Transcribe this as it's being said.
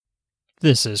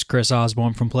This is Chris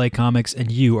Osborne from Play Comics,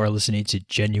 and you are listening to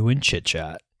Genuine Chit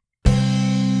Chat.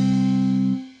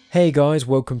 Hey guys,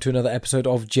 welcome to another episode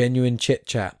of Genuine Chit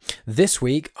Chat. This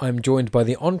week, I'm joined by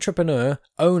the entrepreneur,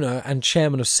 owner, and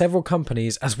chairman of several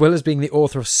companies, as well as being the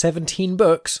author of 17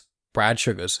 books, Brad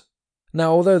Sugars. Now,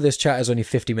 although this chat is only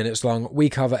 50 minutes long, we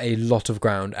cover a lot of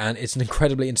ground, and it's an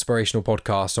incredibly inspirational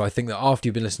podcast, so I think that after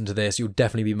you've been listening to this, you'll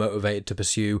definitely be motivated to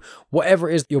pursue whatever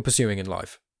it is you're pursuing in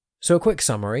life. So a quick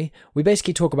summary, we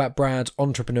basically talk about Brad's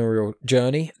entrepreneurial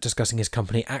journey, discussing his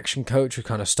company Action Coach, who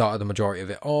kind of started the majority of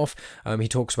it off. He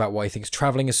talks about why he thinks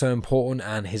traveling is so important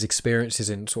and his experiences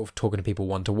in sort of talking to people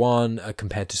one-to-one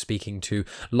compared to speaking to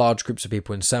large groups of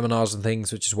people in seminars and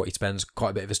things, which is what he spends quite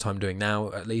a bit of his time doing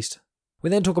now, at least. We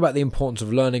then talk about the importance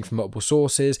of learning from multiple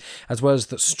sources, as well as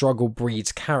that struggle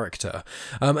breeds character.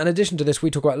 In addition to this, we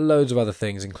talk about loads of other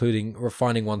things, including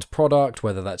refining one's product,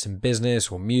 whether that's in business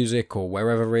or music or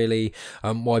wherever really,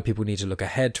 why people need to look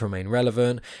ahead to remain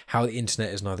relevant, how the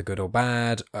internet is neither good or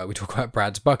bad. We talk about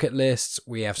Brad's bucket lists.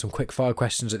 We have some quick fire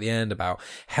questions at the end about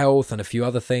health and a few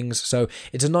other things. So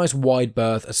it's a nice wide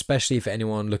berth, especially for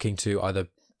anyone looking to either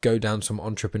go down some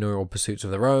entrepreneurial pursuits of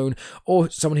their own, or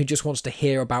someone who just wants to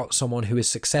hear about someone who is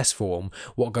successful and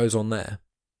what goes on there.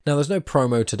 Now, there's no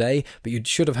promo today, but you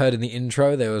should have heard in the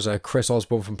intro, there was a Chris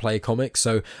Osborne from Play Comics,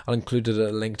 so I'll include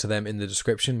a link to them in the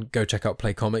description. Go check out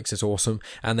Play Comics, it's awesome,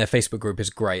 and their Facebook group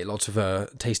is great. Lots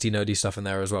of tasty, nerdy stuff in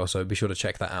there as well, so be sure to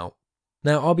check that out.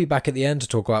 Now, I'll be back at the end to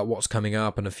talk about what's coming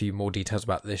up and a few more details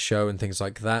about this show and things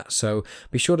like that. So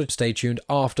be sure to stay tuned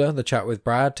after the chat with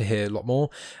Brad to hear a lot more.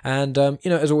 And,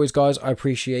 as always, guys, I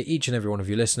appreciate each and every one of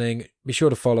you listening. Be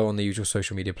sure to follow on the usual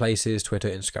social media places, Twitter,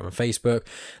 Instagram, and Facebook.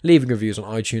 Leaving reviews on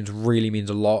iTunes really means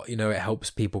a lot. It helps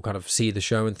people kind of see the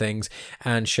show and things.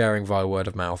 And sharing via word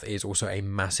of mouth is also a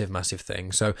massive, massive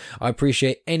thing. So I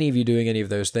appreciate any of you doing any of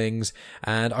those things.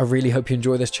 And I really hope you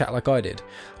enjoy this chat like I did.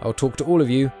 I'll talk to all of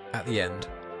you at the end.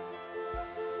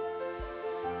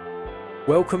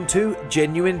 Welcome to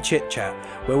Genuine Chit Chat,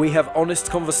 where we have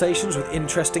honest conversations with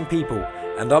interesting people.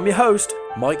 And I'm your host,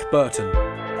 Mike Burton.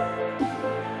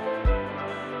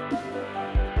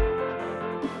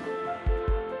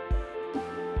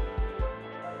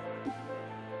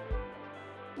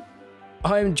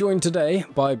 I am joined today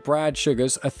by Brad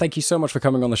Sugars. Thank you so much for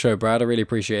coming on the show, Brad. I really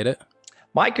appreciate it.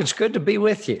 Mike, it's good to be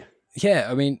with you.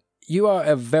 Yeah, you are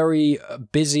a very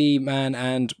busy man,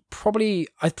 and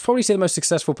I'd probably say the most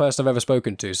successful person I've ever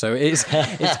spoken to. So it's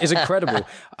incredible.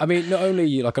 Not only are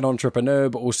you like an entrepreneur,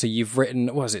 but also you've written,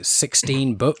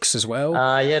 16 books as well?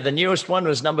 Yeah, the newest one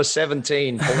was number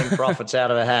 17, Pulling Profits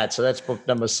Out of a Hat. So that's book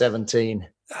number 17.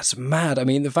 That's mad.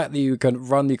 The fact that you can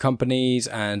run the companies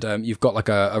and you've got like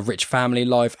a rich family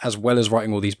life as well as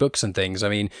writing all these books and things.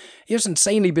 You're an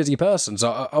insanely busy person.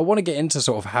 So I want to get into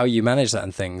sort of how you manage that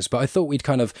and things. But I thought we'd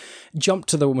kind of jump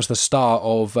to almost the start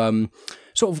of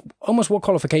sort of almost what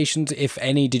qualifications, if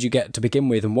any, did you get to begin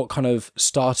with, and what kind of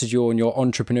started you on your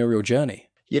entrepreneurial journey?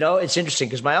 It's interesting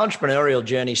because my entrepreneurial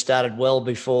journey started well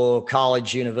before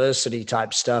college, university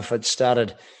type stuff. It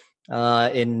started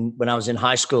when I was in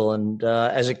high school, and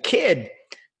as a kid,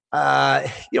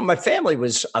 my family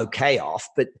was okay off,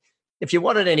 but if you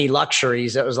wanted any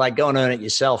luxuries, it was like go and earn it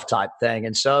yourself type thing.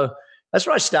 And so that's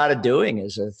what I started doing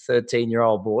as a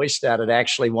 13-year-old boy, started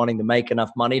actually wanting to make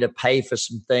enough money to pay for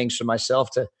some things for myself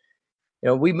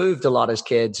we moved a lot as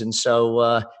kids. And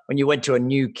so when you went to a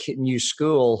new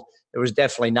school, it was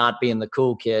definitely not being the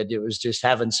cool kid. It was just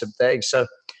having some things.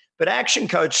 But Action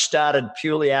Coach started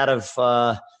purely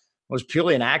was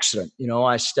purely an accident.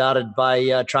 I started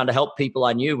by trying to help people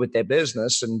I knew with their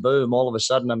business, and boom, all of a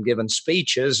sudden I'm giving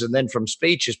speeches. And then from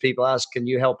speeches, people ask, can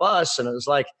you help us? And it was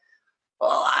like,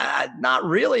 well, not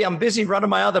really. I'm busy running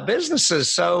my other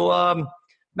businesses. So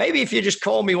maybe if you just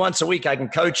call me once a week, I can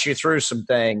coach you through some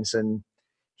things. And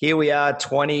here we are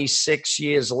 26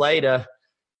 years later,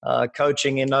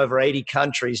 coaching in over 80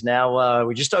 countries now.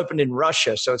 We just opened in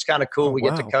Russia. So it's kind of cool. We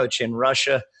get to coach in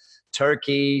Russia,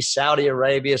 Turkey, Saudi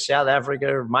Arabia, South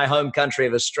Africa, my home country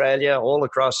of Australia, all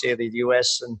across here, the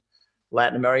US and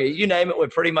Latin America. You name it, we're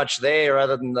pretty much there,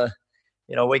 other than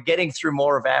we're getting through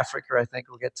more of Africa. I think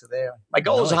we'll get to there. My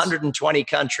goal is 120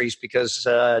 countries because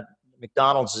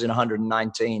McDonald's is in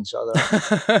 119. So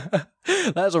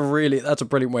that's a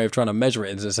brilliant way of trying to measure it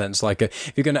in a sense. Like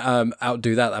if you're going to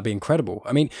outdo that, that'd be incredible.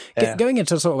 Going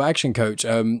into sort of Action Coach,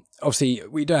 obviously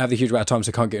we don't have the huge amount of time,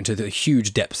 so can't get into the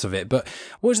huge depths of it. But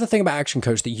what is the thing about Action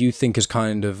Coach that you think has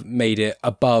kind of made it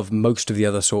above most of the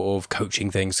other sort of coaching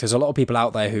things? Because a lot of people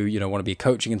out there who want to be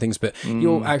coaching and things, but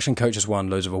your Action Coach has won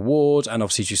loads of awards, and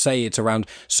obviously, as you say, it's around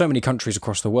so many countries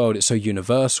across the world. It's so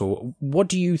universal. What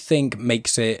do you think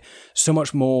makes it so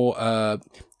much more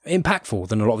impactful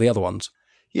than a lot of the other ones?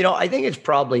 I think it's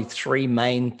probably three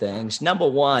main things. Number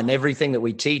one, everything that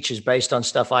we teach is based on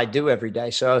stuff I do every day.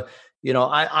 So,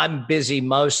 I'm busy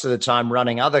most of the time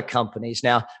running other companies.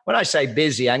 Now, when I say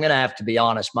busy, I'm going to have to be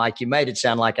honest, Mike. You made it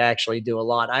sound like I actually do a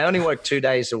lot. I only work 2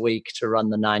 days a week to run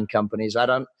the 9 companies. I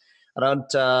don't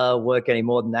work any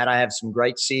more than that. I have some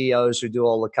great CEOs who do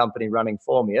all the company running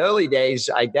for me. Early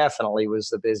days, I definitely was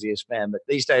the busiest man. But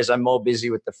these days, I'm more busy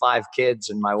with the 5 kids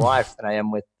and my wife than I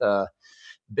am with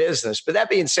business. But that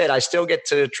being said, I still get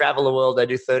to travel the world. I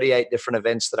do 38 different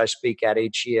events that I speak at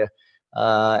each year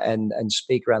and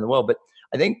speak around the world. But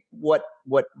I think what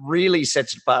really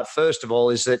sets it apart, first of all,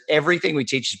 is that everything we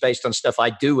teach is based on stuff I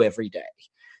do every day.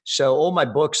 So all my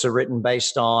books are written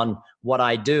based on what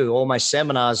I do. All my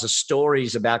seminars are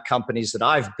stories about companies that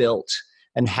I've built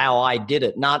and how I did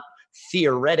it, not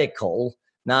theoretical,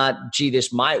 not, gee,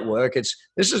 this might work.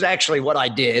 This is actually what I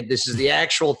did. This is the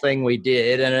actual thing we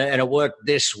did, and it worked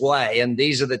this way. And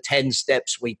these are the 10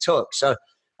 steps we took. So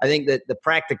I think that the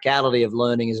practicality of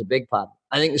learning is a big part.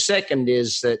 I think the second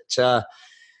is that,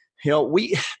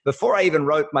 before I even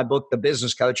wrote my book, The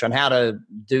Business Coach, on how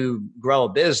to grow a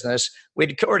business,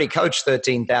 we'd already coached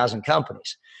 13,000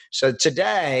 companies. So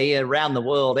today, around the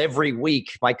world, every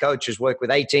week, my coaches work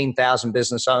with 18,000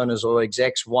 business owners or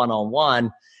execs one-on-one,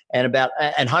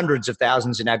 and hundreds of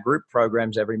thousands in our group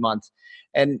programs every month.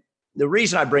 And the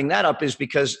reason I bring that up is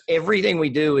because everything we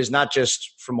do is not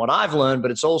just from what I've learned,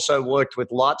 but it's also worked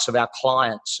with lots of our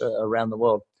clients around the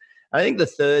world. I think the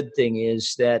third thing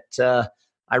is that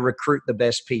I recruit the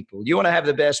best people. You want to have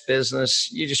the best business,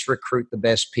 you just recruit the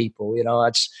best people.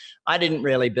 I didn't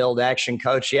really build Action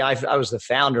Coach. Yeah, I was the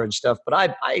founder and stuff,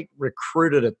 but I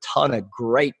recruited a ton of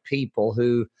great people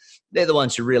who they're the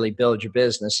ones who really build your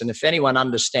business. And if anyone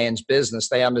understands business,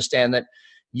 they understand that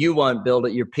you won't build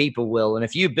it, your people will. And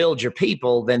if you build your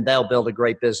people, then they'll build a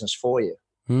great business for you.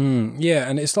 Yeah,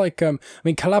 and it's like,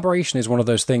 collaboration is one of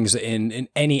those things that in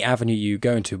any avenue you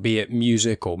go into, be it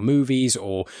music or movies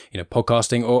or,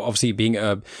 podcasting, or obviously being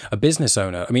a business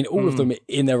owner. All of them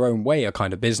in their own way are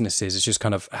kind of businesses. It's just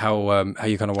kind of how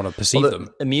you kind of want to perceive them.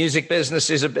 The music business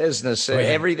is a business. Oh, yeah.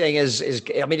 Everything is,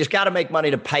 it's got to make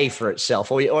money to pay for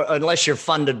itself, or unless you're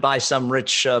funded by some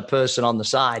rich person on the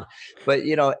side. But,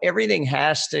 everything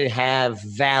has to have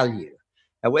value.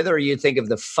 Now, whether you think of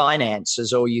the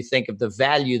finances or you think of the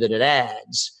value that it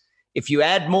adds, if you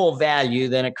add more value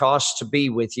than it costs to be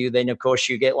with you, then, of course,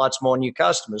 you get lots more new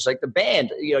customers. Like the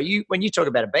band, when you talk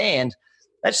about a band,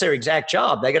 that's their exact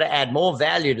job. They're going to add more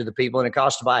value to the people than it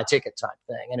costs to buy a ticket type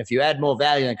thing. And if you add more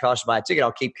value than it costs to buy a ticket,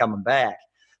 I'll keep coming back.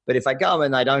 But if I come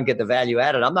and I don't get the value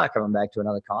added, I'm not coming back to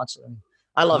another concert.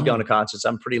 I love going to concerts.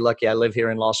 I'm pretty lucky. I live here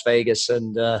in Las Vegas,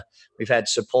 and we've had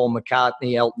Sir Paul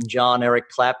McCartney, Elton John, Eric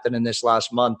Clapton in this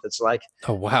last month. It's like,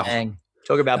 oh, wow. Dang.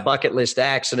 Talk about bucket list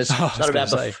acts. And it's not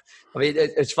about,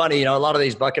 it's funny, a lot of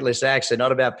these bucket list acts are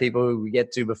not about people who we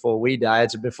get to before we die.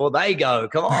 It's before they go.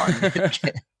 Come on.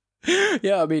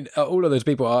 Yeah, all of those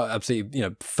people are absolutely,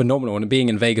 phenomenal. And being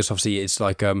in Vegas, obviously, it's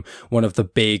like one of the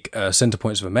big center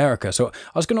points of America. So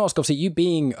I was going to ask, obviously, you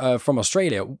being from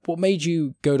Australia, what made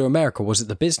you go to America? Was it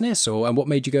the business, and what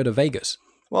made you go to Vegas?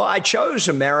 Well, I chose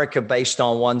America based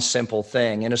on one simple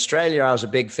thing. In Australia, I was a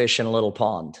big fish in a little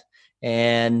pond.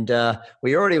 And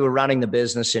we already were running the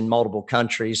business in multiple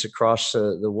countries across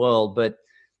the world. But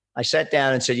I sat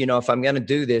down and said, if I'm going to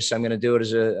do this, I'm going to do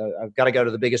it I've got to go to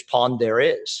the biggest pond there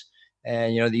is.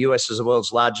 And, the U.S. is the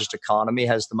world's largest economy,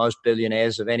 has the most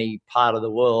billionaires of any part of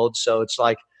the world. So it's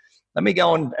like, let me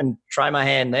go and try my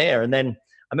hand there. And then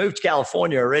I moved to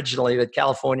California originally, but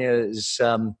California is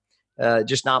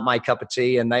just not my cup of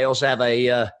tea. And they also have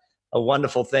a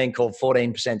wonderful thing called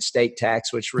 14% state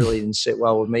tax, which really didn't sit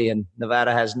well with me. And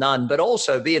Nevada has none. But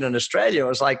also being in Australia, I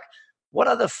was like, what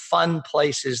other fun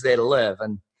places there to live?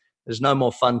 And there's no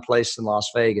more fun place than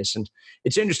Las Vegas. And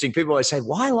it's interesting. People always say,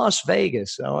 why Las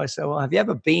Vegas? I say, well, have you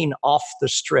ever been off the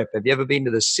strip? Have you ever been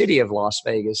to the city of Las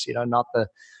Vegas? Not the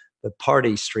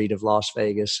party street of Las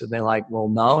Vegas. And they're like, well,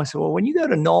 no. I said, well, when you go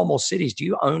to normal cities, do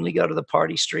you only go to the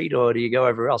party street or do you go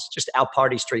everywhere else? Just our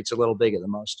party street's a little bigger than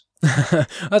most.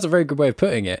 That's a very good way of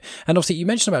putting it. And obviously you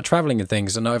mentioned about traveling and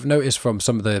things, and I've noticed from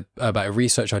some of the about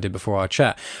research I did before our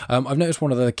chat, I've noticed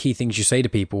one of the key things you say to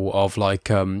people of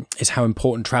like is how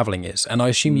important traveling is. And I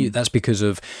assume that's because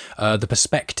of the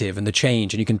perspective and the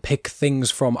change, and you can pick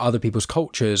things from other people's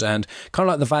cultures, and kind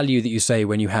of like the value that you say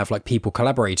when you have like people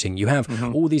collaborating, you have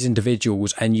all these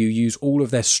individuals and you use all of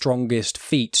their strongest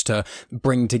feats to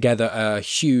bring together a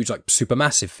huge, like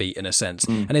supermassive feat in a sense.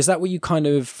 And is that where you kind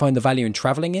of find the value in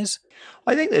traveling is? reasons?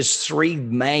 I think there's three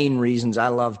main reasons I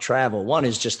love travel. One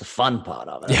is just the fun part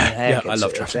of it. I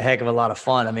love travel. It's a heck of a lot of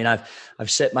fun. I mean,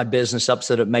 I've set my business up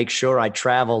so that it makes sure I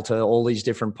travel to all these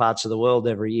different parts of the world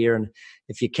every year. And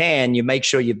if you can, you make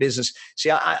sure your business.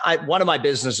 See, one of my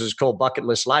businesses is called Bucket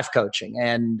List Life Coaching,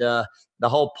 and the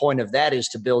whole point of that is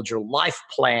to build your life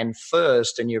plan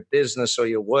first and your business or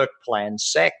your work plan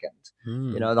second.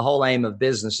 You know, the whole aim of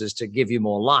business is to give you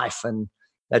more life, and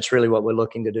that's really what we're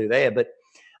looking to do there. But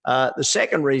the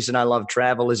second reason I love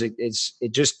travel is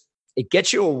it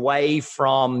gets you away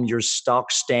from your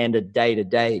stock standard day to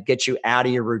day. It gets you out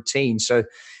of your routine. So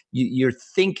you're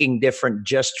thinking different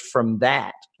just from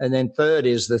that. And then third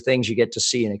is the things you get to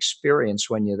see and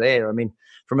experience when you're there. I mean,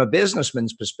 from a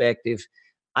businessman's perspective,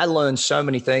 I learn so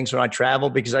many things when I travel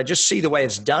because I just see the way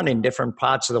it's done in different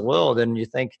parts of the world. And you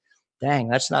think, dang,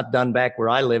 that's not done back where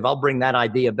I live. I'll bring that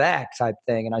idea back type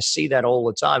thing. And I see that all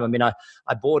the time. I mean, I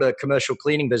bought a commercial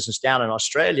cleaning business down in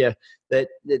Australia that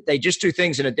they just do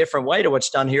things in a different way to what's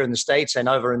done here in the States and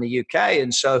over in the UK.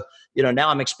 And so, you know, now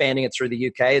I'm expanding it through the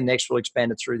UK and next we'll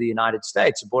expand it through the United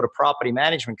States. I bought a property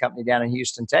management company down in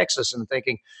Houston, Texas, and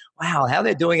thinking, wow, how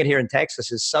they're doing it here in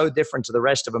Texas is so different to the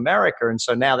rest of America. And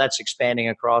so now that's expanding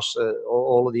across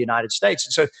all of the United States.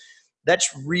 And so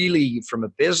that's really, from a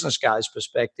business guy's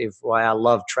perspective, why I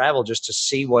love travel, just to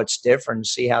see what's different,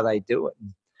 see how they do it.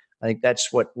 And I think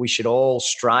that's what we should all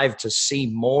strive to see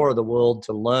more of the world,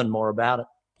 to learn more about it.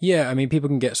 Yeah, I mean, people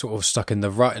can get sort of stuck in the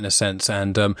rut in a sense,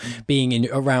 and being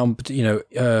around, you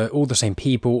know, all the same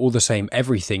people, all the same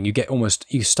everything.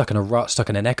 You're stuck in a rut,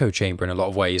 stuck in an echo chamber in a lot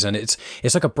of ways, and it's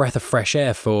like a breath of fresh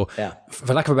air for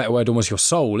lack of a better word, almost your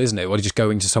soul, isn't it? Or just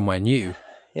going to somewhere new.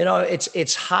 You know,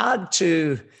 it's hard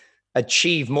to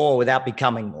achieve more without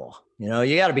becoming more. You know,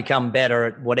 you got to become better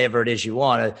at whatever it is you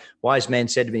want. A wise man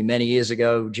said to me many years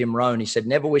ago, Jim Rohn, he said,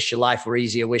 never wish your life were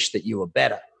easier, wish that you were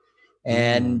better.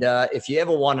 And if you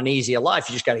ever want an easier life,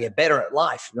 you just got to get better at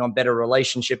life. If you want better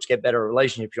relationships, get better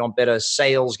relationships. If you want better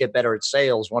sales, get better at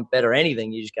sales. Want better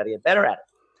anything, you just got to get better at it.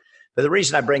 But the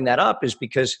reason I bring that up is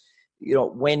because, you know,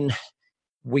 when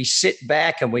we sit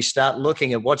back and we start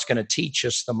looking at what's going to teach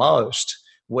us the most,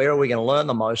 where are we going to learn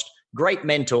the most? Great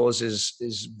mentors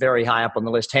is very high up on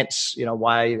the list. Hence, you know,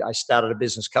 why I started a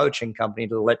business coaching company,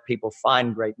 to let people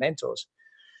find great mentors.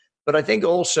 But I think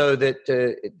also that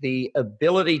the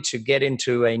ability to get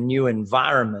into a new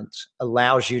environment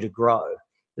allows you to grow.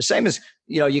 The same as,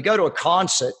 you know, you go to a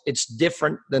concert, it's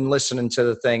different than listening to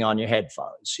the thing on your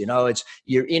headphones. You know,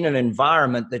 you're in an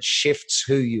environment that shifts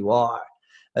who you are.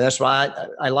 And that's why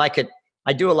I like it.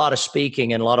 I do a lot of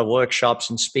speaking and a lot of workshops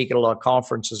and speak at a lot of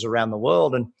conferences around the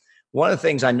world. And one of the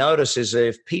things I notice is that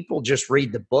if people just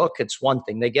read the book, it's one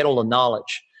thing. They get all the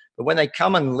knowledge. But when they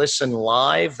come and listen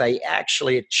live,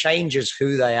 it changes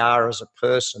who they are as a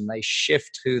person. They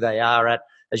shift who they are at,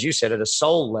 as you said, at a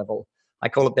soul level. I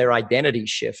call it their identity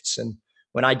shifts. And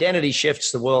when identity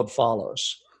shifts, the world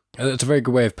follows. That's a very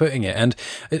good way of putting it. And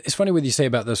it's funny what you say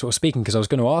about the sort of speaking, because I was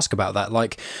going to ask about that.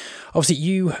 Like, obviously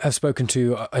you have spoken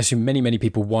to, I assume, many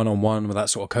people one-on-one with that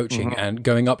sort of coaching, and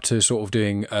going up to sort of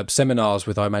doing seminars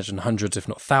with, I imagine, hundreds, if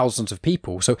not thousands of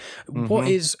people. So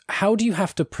how do you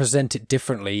have to present it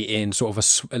differently in sort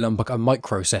of a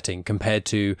micro setting compared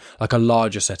to like a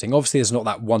larger setting? Obviously there's not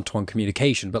that one-to-one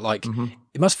communication, but like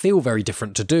it must feel very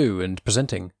different to do and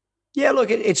presenting. Yeah,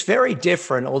 look, it's very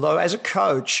different. Although as a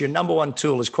coach, your number one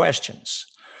tool is questions.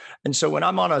 And so when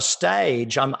I'm on a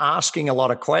stage, I'm asking a lot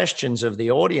of questions of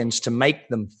the audience to make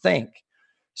them think.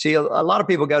 See, a lot of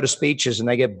people go to speeches and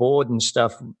they get bored and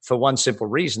stuff for one simple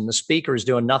reason. The speaker is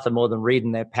doing nothing more than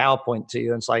reading their PowerPoint to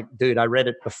you. And it's like, dude, I read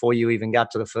it before you even got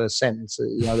to the first sentence.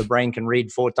 You know, the brain can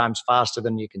read 4 times faster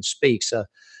than you can speak. So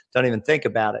don't even think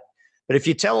about it. But if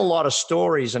you tell a lot of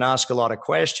stories and ask a lot of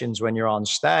questions when you're on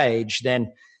stage,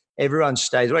 then everyone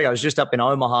stays awake. I was just up in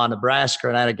Omaha, Nebraska,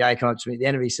 and I had a guy come up to me at the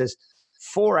end of it. He says,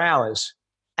 4 hours.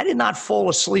 I did not fall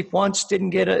asleep once,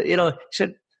 didn't get he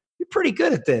said, you're pretty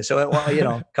good at this. I went, well,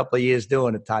 a couple of years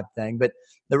doing it type thing. But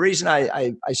the reason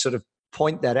I sort of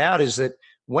point that out is that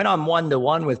when I'm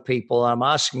one-to-one with people, I'm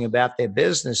asking about their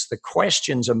business, the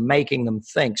questions are making them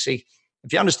think. See,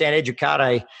 if you understand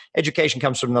educare, education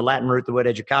comes from the Latin root, the word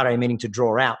educare, meaning to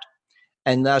draw out.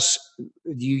 And thus,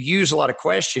 you use a lot of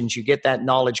questions, you get that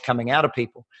knowledge coming out of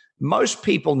people. Most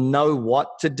people know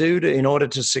what to do in order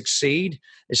to succeed.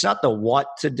 It's not the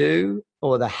what to do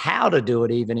or the how to do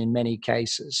it, even in many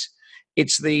cases.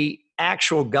 It's the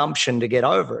actual gumption to get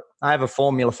over it. I have a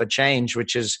formula for change,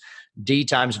 which is D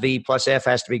times V plus F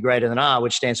has to be greater than R,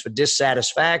 which stands for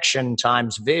dissatisfaction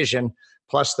times vision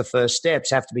plus the first steps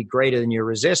have to be greater than your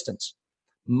resistance.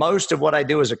 most of what I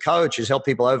do as a coach is help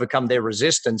people overcome their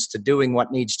resistance to doing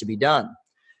what needs to be done.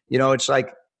 It's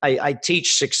like I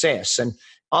teach success, and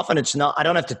often it's not, I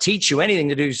don't have to teach you anything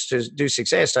to do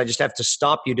success. I just have to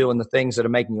stop you doing the things that are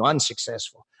making you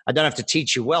unsuccessful. I don't have to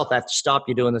teach you wealth. I have to stop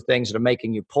you doing the things that are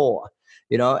making you poor,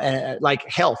 and like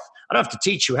health. I don't have to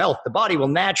teach you health. The body will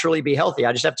naturally be healthy.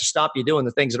 I just have to stop you doing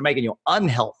the things that are making you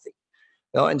unhealthy.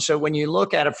 And so when you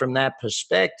look at it from that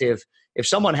perspective, if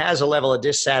someone has a level of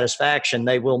dissatisfaction,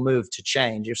 they will move to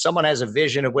change. If someone has a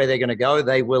vision of where they're going to go,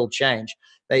 they will change.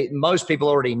 Most people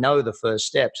already know the first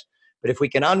steps. But if we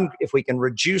can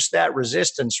reduce that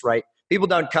resistance rate, people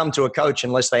don't come to a coach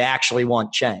unless they actually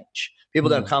want change. People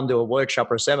don't come to a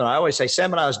workshop or a seminar. I always say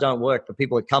seminars don't work, but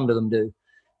people that come to them do.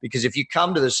 Because if you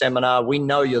come to the seminar, we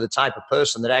know you're the type of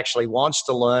person that actually wants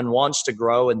to learn, wants to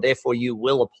grow, and therefore you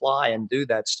will apply and do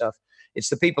that stuff. It's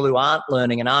the people who aren't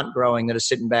learning and aren't growing that are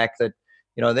sitting back that,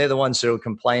 they're the ones that are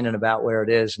complaining about where it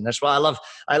is. And that's why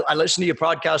I listened to your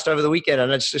podcast over the weekend,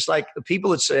 and it's just like the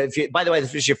people that, by the way, if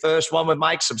this is your first one with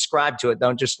Mike, subscribe to it.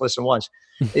 Don't just listen once.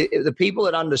 The people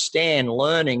that understand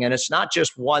learning, and it's not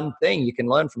just one thing. You can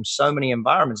learn from so many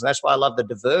environments. And that's why I love the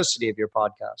diversity of your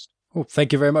podcast. Well,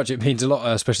 thank you very much. It means a lot,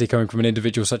 especially coming from an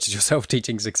individual such as yourself,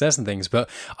 teaching success and things. But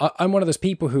I'm one of those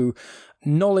people who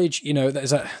knowledge,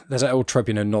 there's that old trope,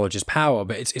 knowledge is power,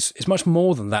 but it's much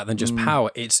more than that, than just power.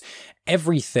 It's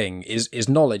everything is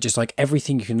knowledge. It's like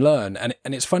everything you can learn. And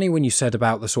it's funny when you said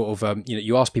about the sort of,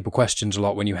 you ask people questions a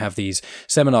lot when you have these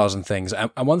seminars and things.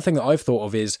 And one thing that I've thought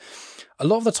of is a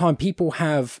lot of the time people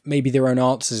have maybe their own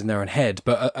answers in their own head,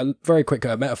 but a very quick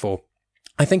metaphor.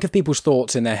 I think of people's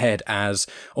thoughts in their head as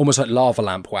almost like lava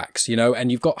lamp wax,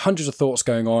 and you've got hundreds of thoughts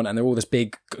going on and they're all this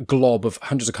big glob of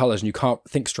hundreds of colors and you can't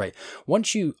think straight.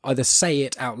 Once you either say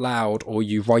it out loud or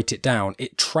you write it down,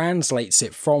 it translates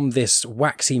it from this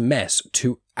waxy mess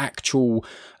to actual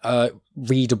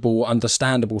readable,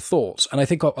 understandable thoughts. And I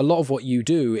think a lot of what you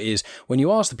do is when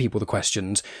you ask the people the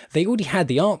questions, they already had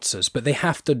the answers, but they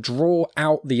have to draw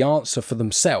out the answer for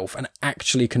themselves and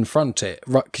actually confront it.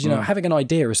 Right? Because, having an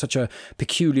idea is such a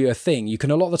peculiar thing. You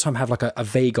can a lot of the time have like a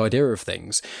vague idea of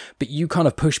things, but you kind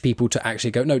of push people to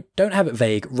actually go, no, don't have it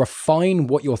vague, refine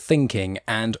what you're thinking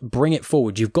and bring it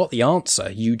forward. You've got the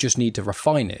answer. You just need to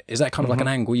refine it. Is that kind of like an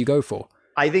angle you go for?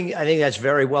 I think that's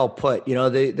very well put.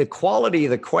 The quality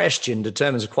of the question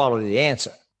determines the quality of the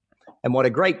answer. And what a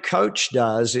great coach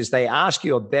does is they ask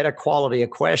you a better quality of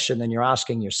question than you're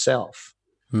asking yourself.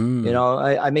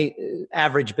 I mean,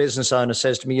 average business owner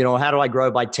says to me, how do I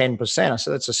grow by 10%? I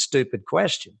said, that's a stupid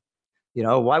question.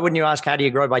 Why wouldn't you ask, how do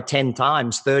you grow by 10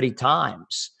 times, 30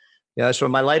 times? So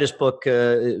my latest book,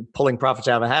 Pulling Profits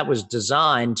Out of a Hat, was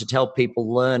designed to help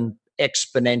people learn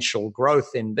exponential growth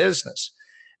in business.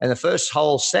 And the first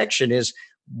whole section is,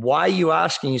 why are you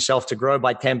asking yourself to grow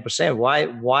by 10%?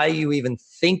 Why are you even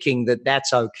thinking that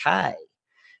that's okay?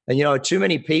 And, too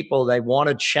many people, they want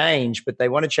to change, but they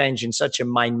want to change in such a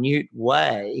minute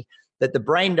way that the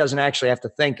brain doesn't actually have to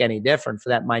think any different for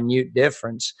that minute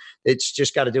difference. It's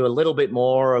just got to do a little bit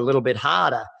more, a little bit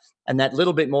harder. And that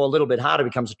little bit more, a little bit harder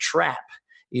becomes a trap.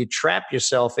 You trap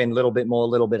yourself in a little bit more, a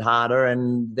little bit harder,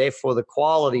 and therefore the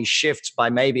quality shifts by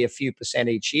maybe a few percent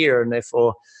each year. And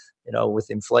therefore, with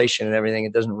inflation and everything,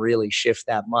 it doesn't really shift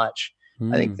that much.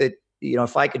 I think that,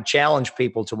 if I could challenge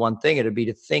people to one thing, it'd be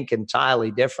to think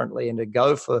entirely differently and to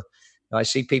go for, I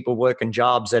see people working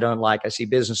jobs they don't like. I see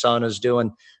business owners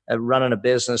running a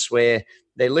business where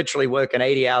they're literally working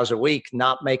 80 hours a week,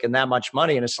 not making that much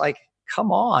money. And it's like, come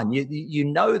on,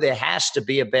 there has to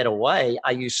be a better way.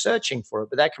 Are you searching for it?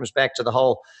 But that comes back to the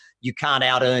whole, you can't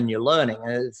out earn your learning.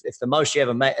 If the most you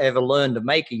ever learned to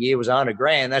make a year was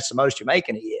 $100,000, that's the most you make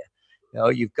in a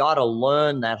year. You've got to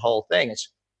learn that whole thing. It's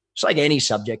like any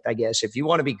subject, I guess. If you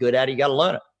want to be good at it, you got to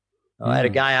learn it. I had a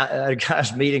guy I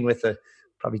was meeting with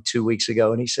probably 2 weeks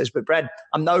ago, and he says, but Brad,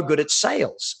 I'm no good at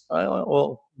sales. I went,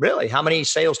 well, really? How many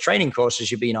sales training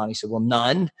courses you been on? He said, well,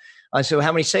 none. I said, well,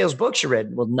 how many sales books you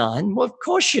read? Well, none. Well, of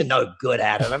course you're no good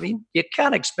at it. I mean, you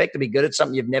can't expect to be good at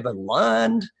something you've never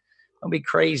learned. Don't be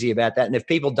crazy about that. And if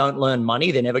people don't learn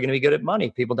money, they're never going to be good at money.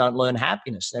 If people don't learn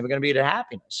happiness, they're never going to be good at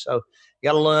happiness. So you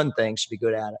got to learn things to be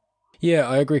good at it. Yeah,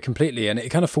 I agree completely. And it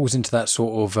kind of falls into that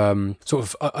sort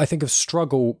of, I think of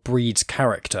struggle breeds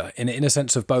character in a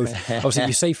sense of both. Obviously,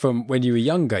 you say from when you were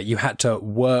younger, you had to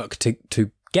work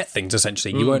to get things,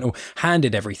 essentially. You weren't all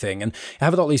handed everything. And I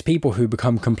have a lot of these people who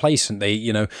become complacent.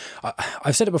 They,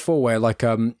 I've said it before where like,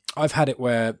 I've had it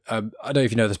where, I don't know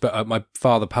if you know this, but my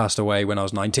father passed away when I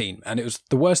was 19, and it was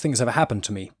the worst thing that's ever happened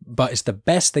to me, but it's the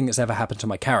best thing that's ever happened to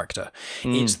my character.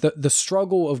 It's the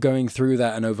struggle of going through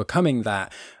that and overcoming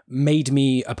that made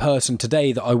me a person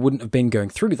today that I wouldn't have been going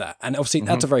through that. And obviously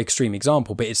that's a very extreme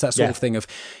example, but it's that sort of thing of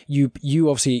you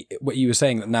obviously, what you were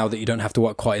saying, that now that you don't have to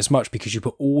work quite as much because you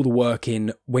put all the work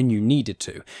in when you needed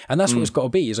to. And that's what it's got to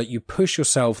be, is like you push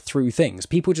yourself through things.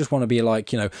 People just want to be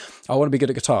like, I want to be good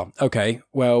at guitar. Okay,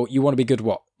 well, you want to be good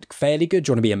what? Fairly good? Do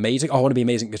you want to be amazing? Oh, I want to be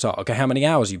amazing at guitar. Okay, how many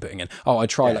hours are you putting in? Oh, I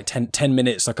try like 10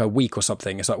 minutes like a week or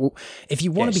something. It's like, well, if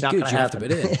you want to be good, you have to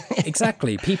put it in.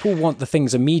 Exactly. People want the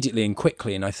things immediately and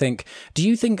quickly. And I think,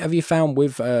 have you found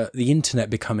with the internet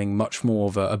becoming much more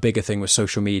of a bigger thing with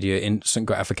social media, instant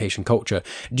gratification culture,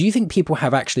 do you think people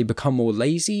have actually become more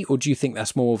lazy, or do you think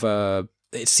that's more of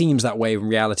it seems that way, in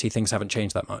reality things haven't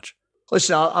changed that much?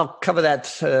 Listen, I'll cover that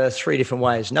 3 different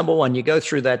ways. Number one, you go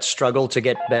through that struggle to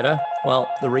get better.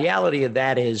 Well, the reality of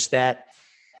that is that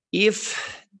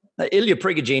if Ilya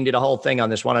Prigogine did a whole thing on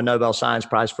this, won a Nobel Science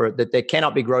Prize for it, that there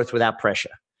cannot be growth without pressure.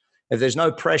 If there's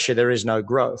no pressure, there is no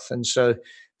growth. And so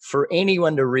for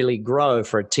anyone to really grow,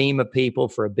 for a team of people,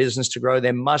 for a business to grow,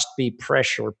 there must be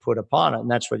pressure put upon it. And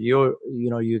that's what you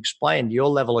explained. Your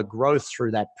level of growth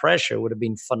through that pressure would have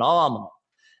been phenomenal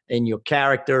in your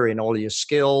character, in all your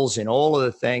skills, in all of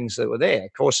the things that were there.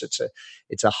 Of course,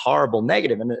 it's a horrible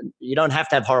negative, and you don't have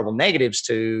to have horrible negatives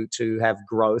to have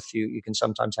growth. You can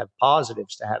sometimes have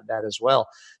positives to have that as well,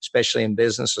 especially in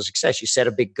business or success. You set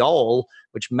a big goal,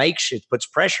 which puts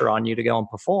pressure on you to go and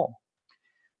perform.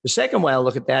 The second way I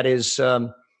look at that is,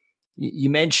 you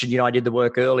mentioned, I did the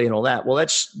work early and all that. Well,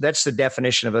 that's the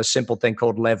definition of a simple thing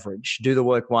called leverage. Do the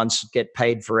work once, get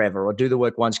paid forever, or do the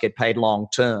work once, get paid long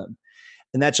term.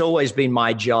 And that's always been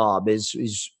my job is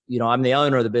I'm the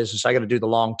owner of the business. I got to do the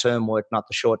long-term work, not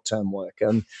the short-term work.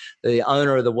 I'm the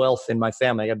owner of the wealth in my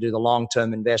family. I got to do the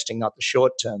long-term investing, not the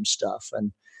short-term stuff.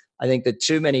 And I think that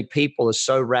too many people are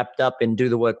so wrapped up in do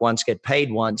the work once, get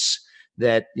paid once,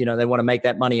 that, they want to make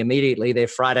that money immediately. They're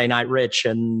Friday night rich,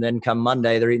 and then come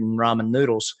Monday, they're eating ramen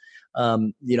noodles.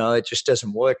 It just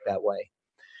doesn't work that way.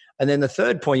 And then the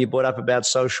third point you brought up about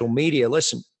social media,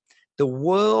 listen, the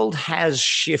world has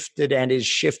shifted and is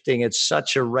shifting at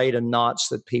such a rate of knots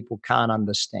that people can't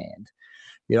understand.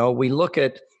 We look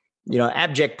at,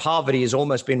 abject poverty has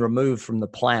almost been removed from the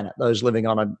planet. Those living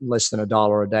on less than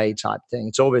 $1 a day type thing,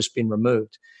 it's always been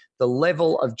removed. The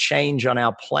level of change on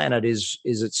our planet is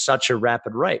at such a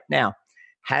rapid rate. Now,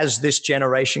 has this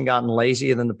generation gotten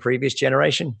lazier than the previous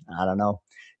generation? I don't know.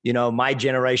 My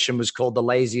generation was called the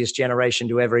laziest generation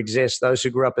to ever exist. Those who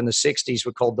grew up in the 60s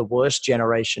were called the worst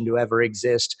generation to ever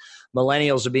exist.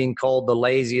 Millennials are being called the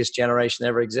laziest generation to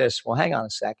ever exist. Well, hang on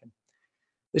a second.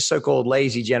 This so-called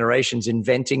lazy generation is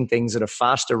inventing things at a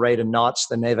faster rate of knots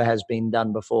than ever has been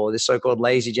done before. This so-called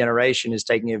lazy generation is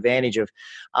taking advantage of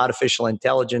artificial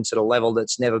intelligence at a level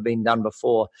that's never been done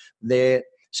before.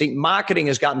 Marketing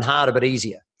has gotten harder but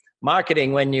easier.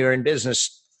 Marketing, when you're in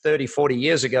business 30, 40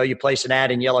 years ago, you place an ad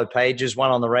in Yellow Pages,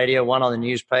 one on the radio, one on the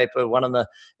newspaper, one on the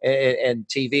and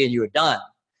TV, and you were done.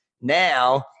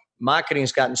 Now,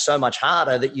 marketing's gotten so much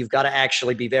harder that you've got to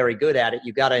actually be very good at it.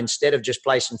 You've got to, instead of just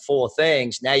placing 4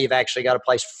 things, now you've actually got to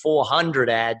place 400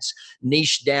 ads,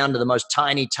 niche down to the most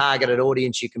tiny targeted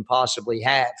audience you can possibly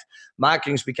have.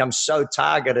 Marketing's become so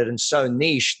targeted and so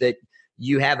niche that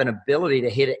you have an ability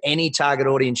to hit any target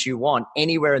audience you want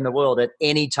anywhere in the world at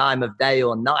any time of day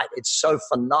or night. It's so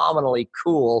phenomenally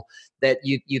cool that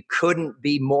you couldn't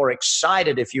be more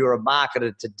excited if you were a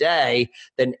marketer today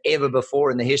than ever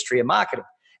before in the history of marketing.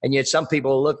 And yet some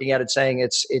people are looking at it saying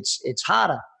it's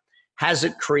harder. Has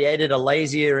it created a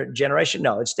lazier generation?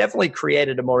 No, it's definitely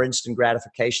created a more instant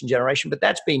gratification generation, but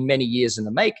that's been many years in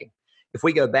the making. If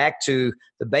we go back to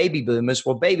the baby boomers,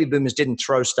 well, baby boomers didn't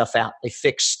throw stuff out. They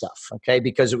fixed stuff, okay,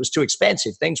 because it was too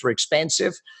expensive. Things were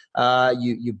expensive.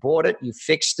 You bought it, you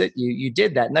fixed it, you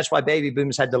did that. And that's why baby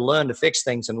boomers had to learn to fix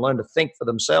things and learn to think for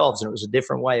themselves, and it was a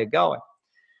different way of going.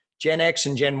 Gen X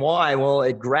and Gen Y, well,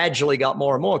 it gradually got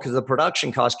more and more because the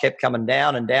production costs kept coming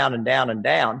down and down and down and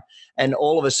down. And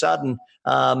all of a sudden,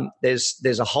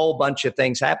 there's a whole bunch of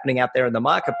things happening out there in the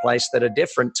marketplace that are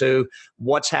different to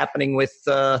what's happening with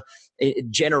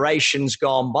generations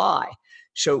gone by.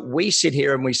 So we sit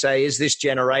here and we say, is this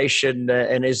generation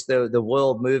and is the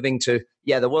world moving to,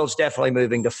 the world's definitely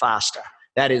moving to faster.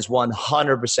 That is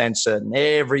 100% certain.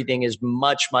 Everything is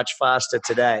much, much faster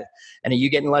today. And are you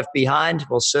getting left behind?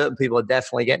 Well, certain people are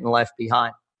definitely getting left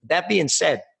behind. That being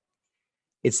said,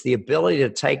 it's the ability to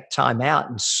take time out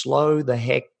and slow the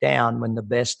heck down when the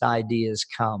best ideas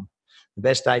come. The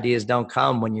best ideas don't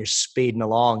come when you're speeding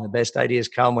along. The best ideas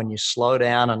come when you slow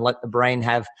down and let the brain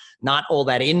have not all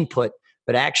that input,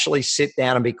 but actually sit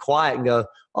down and be quiet and go,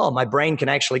 oh, my brain can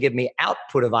actually give me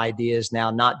output of ideas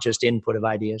now, not just input of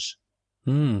ideas.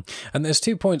 And there's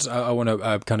 2 points I want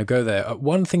to kind of go there.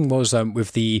 One thing was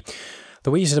with the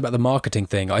way you said about the marketing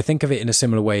thing, I think of it in a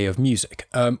similar way of music.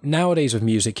 Nowadays with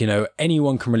music,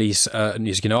 anyone can release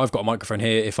music. I've got a microphone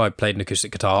here. If I played an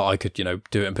acoustic guitar, I could, do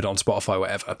it and put it on Spotify,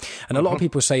 whatever. And a lot of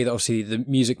people say that obviously the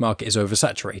music market is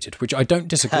oversaturated, which I don't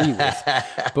disagree with.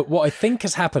 But what I think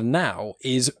has happened now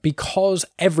is because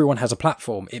everyone has a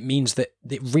platform, it means that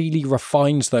it really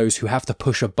refines those who have to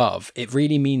push above. It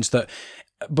really means that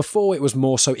before it was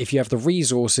more so if you have the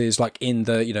resources, like in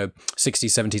the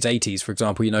 60s, 70s, 80s, for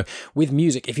example, with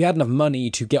music, if you had enough money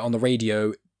to get on the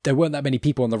radio, there weren't that many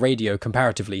people on the radio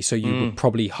comparatively, so you would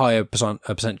probably higher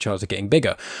percent chance of getting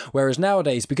bigger. Whereas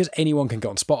nowadays, because anyone can get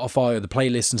on Spotify or the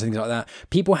playlists and things like that,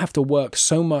 people have to work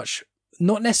so much,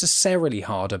 not necessarily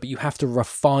harder, but you have to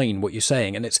refine what you're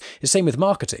saying. And it's the same with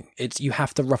marketing. You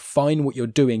have to refine what you're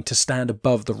doing to stand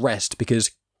above the rest, because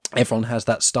everyone has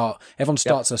that start. Everyone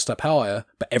starts a step higher,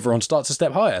 but everyone starts a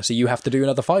step higher. So you have to do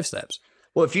another 5 steps.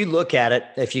 Well, if you look at it,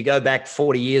 if you go back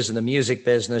 40 years in the music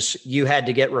business, you had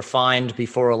to get refined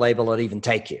before a label would even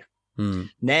take you.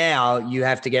 Now you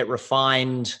have to get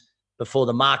refined before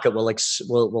the market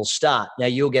will start. Now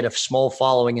you'll get a small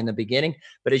following in the beginning,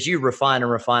 but as you refine and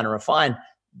refine and refine,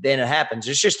 then it happens.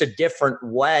 It's just a different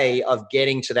way of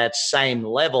getting to that same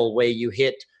level where you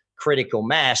hit critical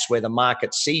mass, where the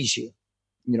market sees you.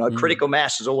 Critical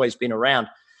mass has always been around.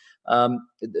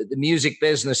 The music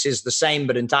business is the same,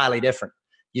 but entirely different.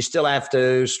 You still have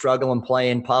to struggle and play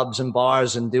in pubs and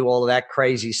bars and do all of that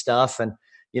crazy stuff and,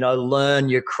 learn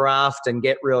your craft and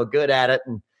get real good at it.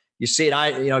 And you see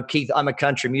it, Keith, I'm a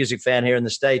country music fan here in the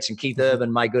States, and Keith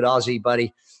Urban, my good Aussie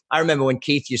buddy, I remember when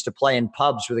Keith used to play in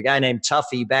pubs with a guy named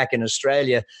Tuffy back in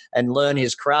Australia and learn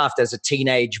his craft as a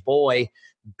teenage boy,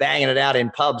 banging it out in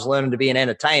pubs, learning to be an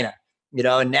entertainer.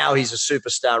 And now he's a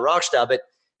superstar rock star. But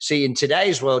see, in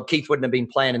today's world, Keith wouldn't have been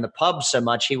playing in the pubs so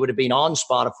much. He would have been on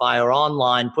Spotify or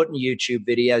online, putting YouTube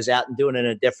videos out and doing it in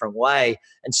a different way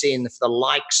and seeing if the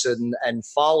likes and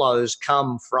follows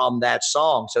come from that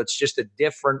song. So it's just a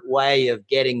different way of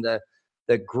getting the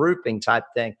grouping type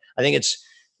thing. I think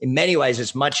in many ways,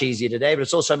 it's much easier today, but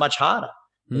it's also much harder.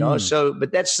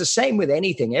 But that's the same with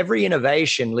anything. Every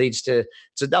innovation leads to,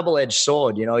 it's a double-edged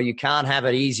sword. You can't have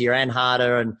it easier and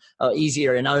harder and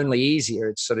easier and only easier.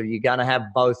 It's sort of, you're going to have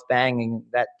both banging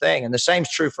that thing. And the same's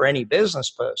true for any business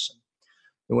person.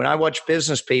 When I watch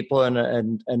business people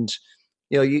and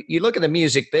you look at the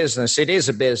music business, it is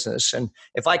a business. And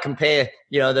if I compare,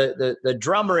 the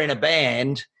drummer in a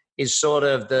band is sort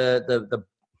of the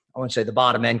I won't say the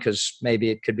bottom end, because maybe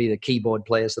it could be the keyboard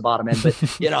player's the bottom end, but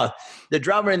the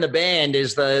drummer in the band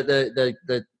is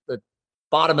the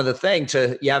bottom of the thing.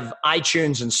 You have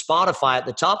iTunes and Spotify at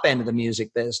the top end of the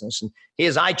music business. And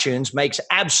here's iTunes, makes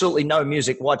absolutely no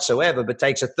music whatsoever, but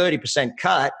takes a 30%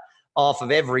 cut off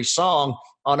of every song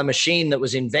on a machine that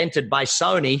was invented by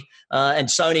Sony, and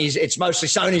it's mostly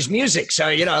Sony's music.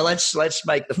 So, let's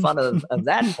make the fun of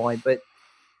that point. But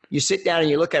you sit down and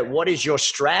you look at what is your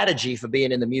strategy for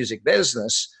being in the music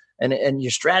business. And your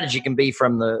strategy can be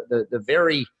from the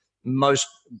very most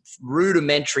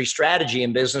rudimentary strategy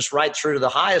in business right through to the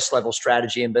highest level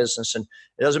strategy in business. And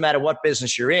it doesn't matter what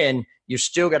business you're in, you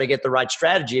still got to get the right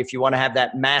strategy if you want to have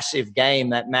that massive game,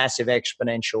 that massive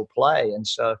exponential play. And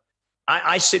so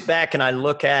I sit back and I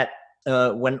look at,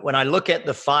 when I look at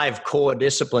the 5 core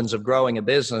disciplines of growing a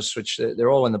business, which they're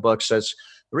all in the book. So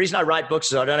the reason I write books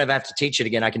is I don't ever have to teach it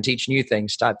again. I can teach new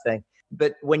things type thing.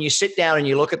 But when you sit down and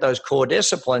you look at those core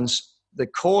disciplines,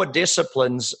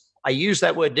 I use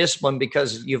that word discipline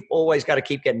because you've always got to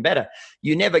keep getting better.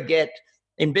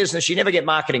 In business, you never get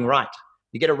marketing right.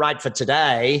 You get it right for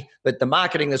today, but the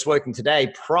marketing that's working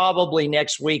today, probably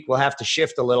next week will have to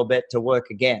shift a little bit to work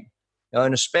again.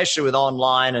 And especially with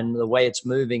online and the way it's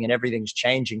moving and everything's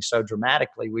changing so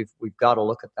dramatically, we've got to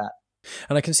look at that.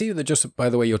 And I can see that just by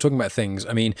the way you're talking about things,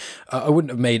 I mean, I wouldn't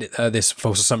have made this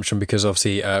false assumption because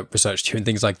obviously researched you and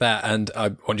things like that, and I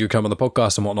want you to come on the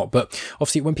podcast and whatnot. But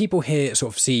obviously when people hear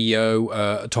sort of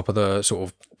CEO, top of the sort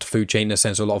of food chain in a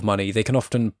sense, a lot of money, they can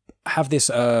often have this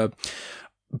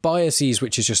biases,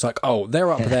 which is just like, oh, they're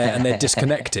up there and they're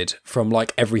disconnected from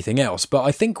like everything else. But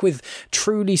I think with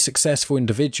truly successful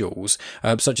individuals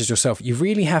such as yourself, you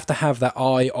really have to have that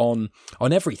eye on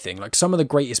everything. Like some of the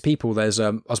greatest people, there's I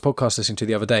was podcast listening to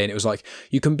the other day, and it was like,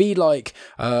 you can be like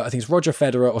I think it's Roger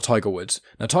Federer or Tiger Woods.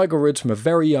 Now Tiger Woods, from a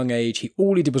very young age,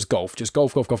 all he did was golf, just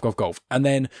golf. And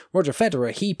then Roger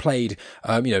Federer, he played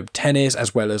tennis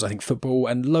as well as I think football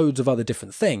and loads of other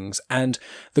different things. And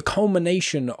the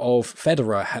culmination of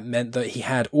Federer had meant that he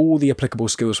had all the applicable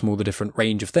skills from all the different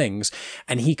range of things,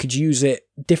 and he could use it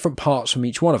different parts from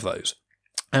each one of those.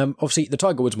 Obviously, the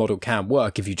Tiger Woods model can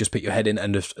work if you just put your head in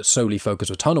and just solely focus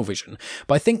with tunnel vision.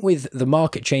 But I think with the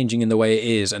market changing in the way it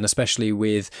is, and especially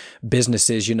with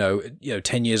businesses,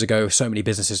 10 years ago, so many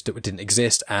businesses that didn't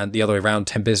exist, and the other way around,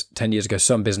 10 years ago,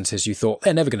 some businesses you thought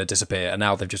they're never going to disappear, and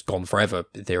now they've just gone forever,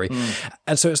 in theory.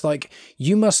 And so it's like,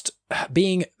 you must,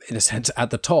 being, in a sense, at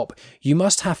the top, you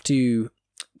must have to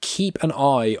keep an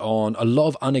eye on a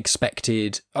lot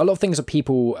of things that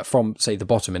people from, say, the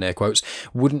bottom, in air quotes,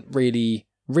 wouldn't really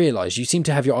realize. You seem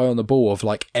to have your eye on the ball of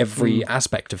like every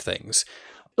aspect of things.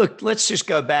 Look, let's just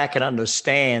go back and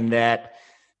understand that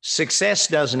success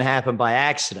doesn't happen by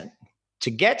accident.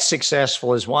 To get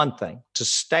successful is one thing. To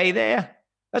stay there,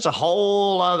 that's a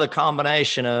whole other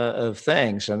combination of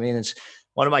things. I mean, it's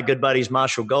one of my good buddies,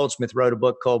 Marshall Goldsmith, wrote a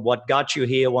book called What Got You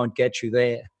Here Won't Get You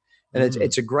There. And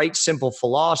it's a great, simple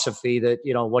philosophy that,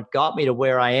 what got me to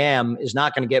where I am is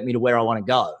not going to get me to where I want to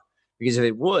go. Because if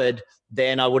it would,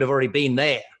 then I would have already been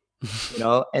there,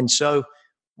 And so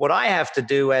what I have to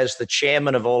do as the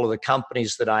chairman of all of the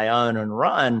companies that I own and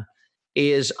run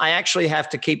is I actually have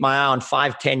to keep my eye on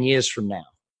 5-10 years from now.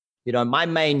 My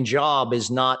main job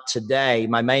is not today.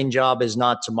 My main job is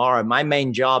not tomorrow. My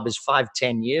main job is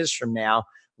 5-10 years from now.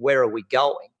 Where are we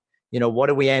going? What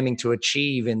are we aiming to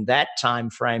achieve in that time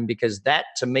frame? Because that,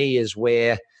 to me, is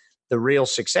where the real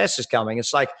success is coming.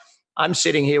 It's like, I'm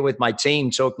sitting here with my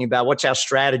team talking about what's our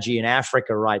strategy in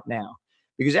Africa right now,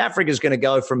 because Africa is going to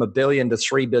go from 1 billion to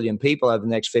 3 billion people over the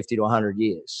next 50 to 100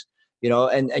 years,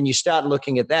 and you start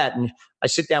looking at that. And I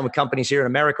sit down with companies here in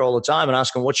America all the time and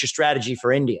ask them, what's your strategy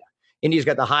for India? India's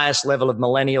got the highest level of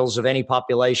millennials of any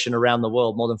population around the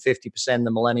world, more than 50%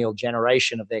 the millennial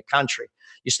generation of their country.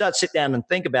 You start sit down and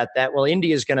think about that. Well,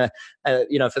 India is going to,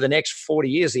 for the next 40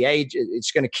 years,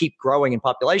 it's going to keep growing in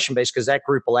population base because that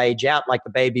group will age out like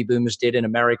the baby boomers did in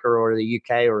America or the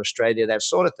UK or Australia, that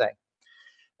sort of thing.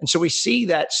 And so we see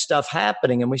that stuff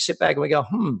happening and we sit back and we go,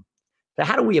 so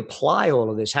how do we apply all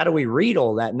of this? How do we read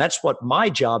all that? And that's what my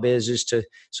job is to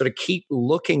sort of keep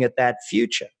looking at that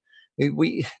future.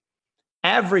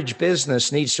 Average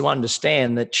business needs to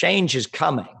understand that change is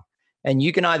coming. And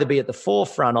you can either be at the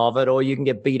forefront of it or you can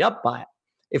get beat up by it.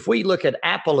 If we look at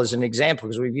Apple as an example,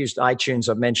 because we've used iTunes,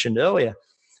 I mentioned earlier,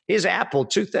 here's Apple.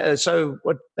 So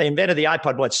what they invented the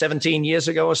iPod, 17 years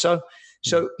ago or so?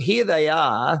 So here they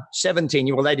are,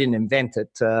 17. Well, they didn't invent it.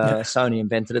 Sony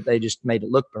invented it. They just made it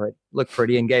look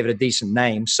pretty and gave it a decent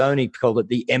name. Sony called it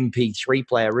the MP3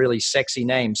 player, really sexy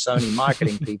name. Sony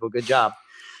marketing people, good job.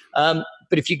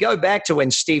 But if you go back to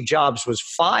when Steve Jobs was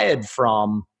fired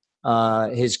from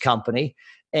his company,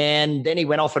 and then he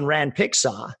went off and ran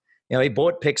Pixar. He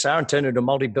bought Pixar and turned it into a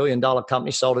multi-billion-dollar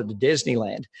company, sold it to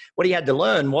Disneyland. What he had to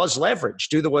learn was leverage.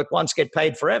 Do the work once, get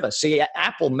paid forever. See,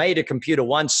 Apple made a computer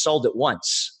once, sold it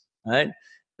once. Right?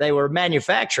 They were a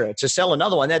manufacturer. To sell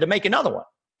another one, they had to make another one.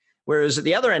 Whereas at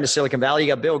the other end of Silicon Valley,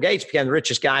 you got Bill Gates, became the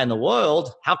richest guy in the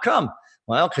world. How come?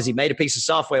 Well, because he made a piece of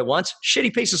software once.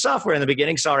 Shitty piece of software in the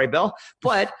beginning. Sorry, Bill.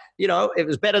 But, it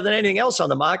was better than anything else on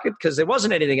the market because there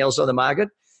wasn't anything else on the market.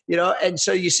 And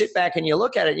so you sit back and you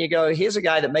look at it and you go, here's a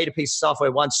guy that made a piece of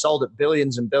software once, sold it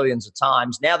billions and billions of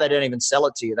times. Now they don't even sell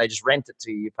it to you. They just rent it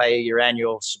to you. You pay your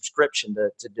annual subscription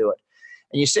to do it.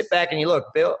 And you sit back and you look,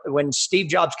 Bill, when Steve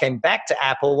Jobs came back to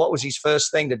Apple, what was his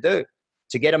first thing to do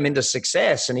to get him into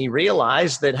success? And he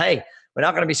realized that, hey, we're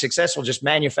not going to be successful just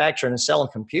manufacturing and selling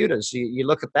computers. You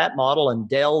look at that model and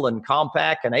Dell and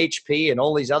Compaq and HP and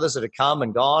all these others that have come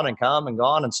and gone,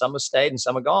 and some have stayed and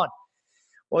some are gone.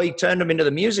 Well, he turned them into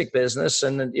the music business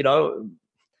and,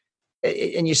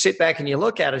 and you sit back and you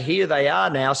look at it. Here they are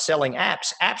now selling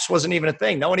apps. Apps wasn't even a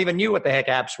thing. No one even knew what the heck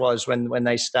apps was when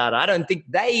they started. I don't think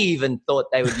they even thought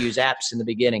they would use apps in the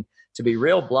beginning. To be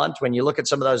real blunt, when you look at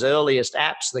some of those earliest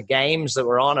apps, the games that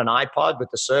were on an iPod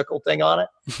with the circle thing on it,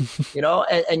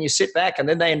 and you sit back and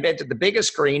then they invented the bigger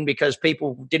screen because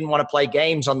people didn't want to play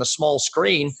games on the small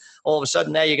screen. All of a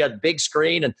sudden now you got a big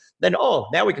screen and then,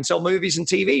 now we can sell movies and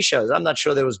TV shows. I'm not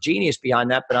sure there was genius behind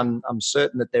that, but I'm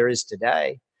certain that there is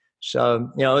today.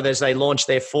 So, as they launched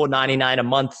their $4.99 a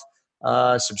month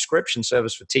subscription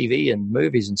service for TV and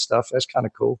movies and stuff, that's kind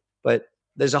of cool. But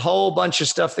there's a whole bunch of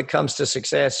stuff that comes to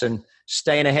success and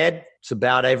staying ahead. It's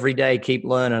about every day, keep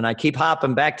learning. I keep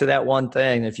hopping back to that one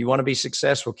thing. If you want to be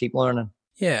successful, keep learning.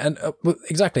 Yeah, and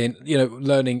exactly. And,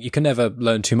 learning, you can never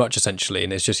learn too much, essentially.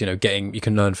 And it's just, you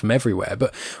can learn from everywhere.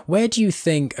 But where do you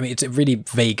think, it's a really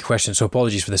vague question, so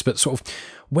apologies for this, but sort of,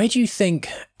 where do you think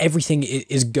everything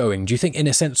is going? Do you think in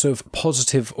a sense of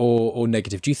positive or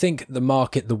negative? Do you think the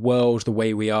market, the world, the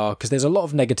way we are, because there's a lot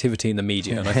of negativity in the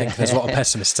media, and I think there's a lot of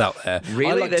pessimists out there.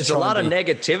 Really? There's a lot of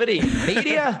negativity in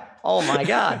media? Oh my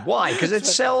God. Why? Because it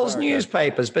sells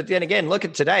newspapers. But then again, look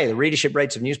at today. The readership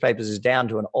rates of newspapers is down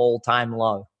to an all-time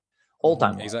low.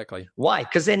 All-time low. Exactly. Why?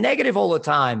 Because they're negative all the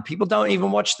time. People don't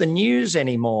even watch the news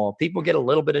anymore. People get a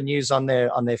little bit of news on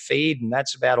their feed, and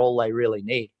that's about all they really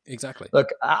need. Exactly. Look,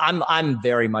 I'm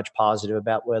very much positive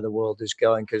about where the world is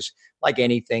going, because, like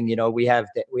anything, we have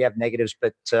negatives,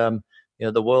 but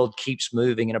the world keeps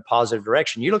moving in a positive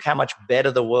direction. You look how much better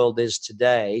the world is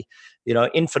today.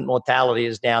 Infant mortality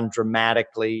is down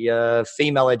dramatically.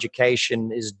 Female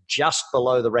education is just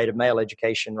below the rate of male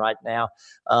education right now.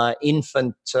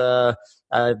 Infant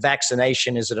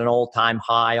vaccination is at an all-time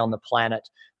high on the planet.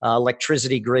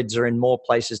 Electricity grids are in more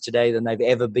places today than they've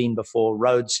ever been before.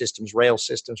 Road systems, rail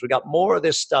systems. We got more of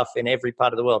this stuff in every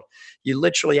part of the world. You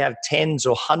literally have tens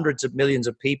or hundreds of millions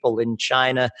of people in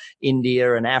China,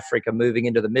 India, and Africa moving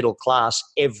into the middle class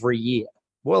every year.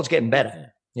 The world's getting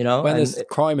better. There's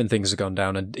crime and things have gone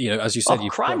down, and as you said,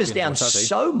 crime is down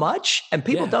so much, and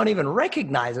people don't even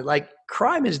recognize it. Like,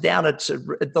 crime is down at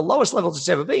the lowest levels it's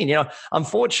ever been.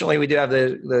 Unfortunately, we do have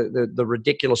the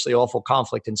ridiculously awful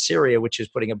conflict in Syria, which is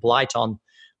putting a blight on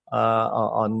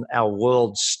our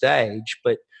world stage.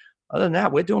 But other than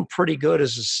that, we're doing pretty good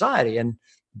as a society. And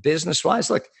business-wise,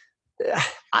 look,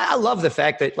 I love the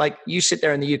fact that, like, you sit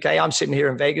there in the UK, I'm sitting here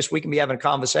in Vegas, we can be having a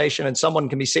conversation, and someone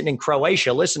can be sitting in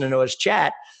Croatia listening to us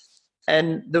chat.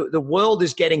 And the world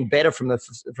is getting better from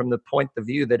the point of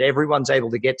view that everyone's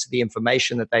able to get to the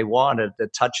information that they want at the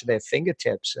touch of their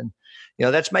fingertips. And,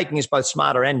 that's making us both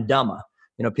smarter and dumber.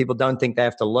 People don't think they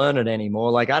have to learn it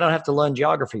anymore. Like, I don't have to learn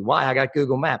geography. Why? I got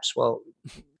Google Maps. Well,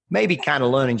 maybe kind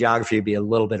of learning geography would be a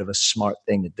little bit of a smart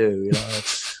thing to do.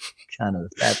 It's kind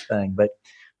of that thing. But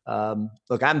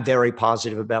look, I'm very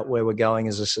positive about where we're going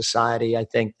as a society. I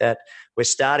think that we're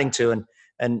starting to,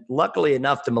 and luckily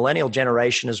enough, the millennial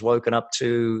generation has woken up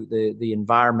to the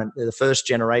environment. They're the first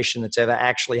generation that's ever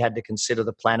actually had to consider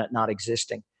the planet not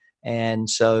existing. And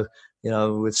so,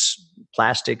 with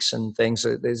plastics and things,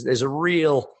 there's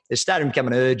starting to become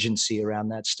an urgency around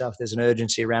that stuff. There's an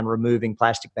urgency around removing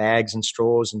plastic bags and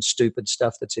straws and stupid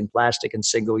stuff that's in plastic and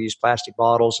single-use plastic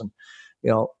bottles. And,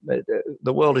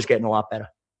 the world is getting a lot better.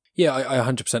 Yeah, I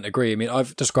 100% agree. I mean,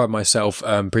 I've described myself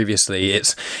previously.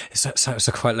 It's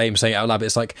quite lame saying it out loud, but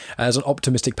it's like as an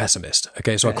optimistic pessimist.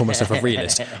 Okay, so I call myself a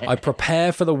realist. I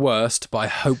prepare for the worst, but I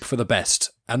hope for the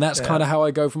best. And that's kind of how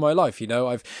I go for my life.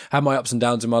 I've had my ups and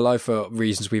downs in my life for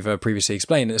reasons we've previously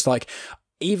explained. And it's like,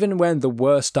 even when the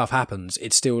worst stuff happens,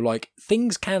 it's still like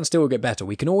things can still get better.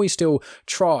 We can always still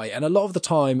try. And a lot of the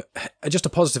time, just a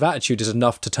positive attitude is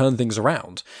enough to turn things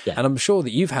around. Yeah. And I'm sure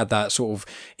that you've had that sort of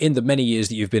in the many years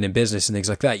that you've been in business and things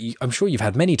like that. I'm sure you've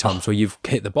had many times where you've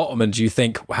hit the bottom and you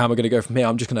think, how am I going to go from here?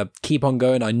 I'm just going to keep on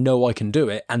going. I know I can do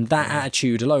it. And that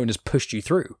attitude alone has pushed you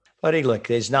through. Buddy, look,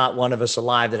 there's not one of us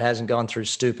alive that hasn't gone through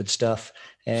stupid stuff.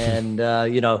 And,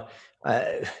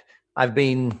 I've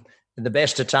been in the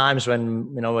best of times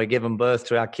when, we're giving birth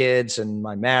to our kids, and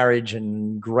my marriage,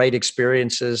 and great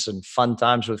experiences and fun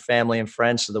times with family and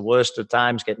friends. So the worst of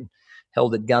times, getting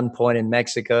held at gunpoint in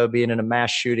Mexico, being in a mass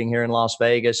shooting here in Las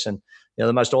Vegas, and,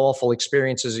 the most awful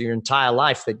experiences of your entire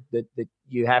life that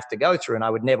you have to go through. And I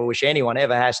would never wish anyone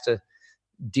ever has to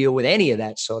deal with any of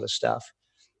that sort of stuff.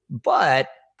 But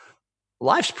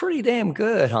life's pretty damn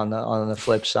good on the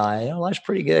flip side. Life's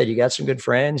pretty good. You got some good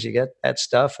friends, you got that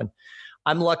stuff. And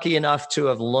I'm lucky enough to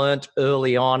have learned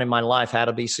early on in my life how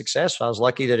to be successful. I was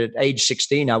lucky that at age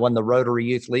 16, I won the Rotary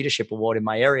Youth Leadership Award in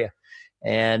my area.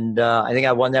 And I think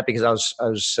I won that because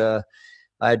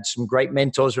I had some great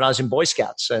mentors when I was in Boy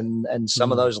Scouts, and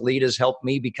some of those leaders helped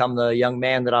me become the young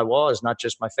man that I was, not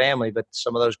just my family, but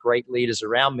some of those great leaders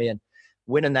around me. And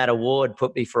winning that award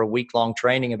put me for a week-long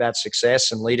training about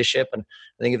success and leadership. And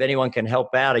I think if anyone can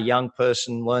help out a young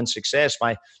person learn success,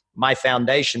 my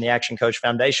foundation, the Action Coach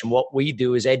Foundation, what we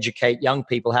do is educate young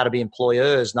people how to be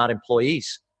employers, not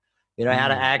employees. How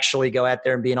to actually go out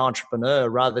there and be an entrepreneur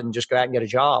rather than just go out and get a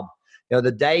job.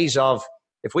 The days of,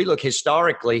 if we look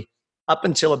historically, up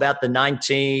until about the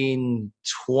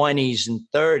 1920s and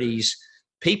 30s,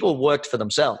 people worked for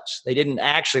themselves. They didn't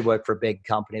actually work for a big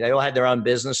company. They all had their own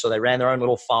business, so they ran their own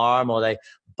little farm, or they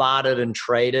bartered and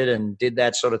traded and did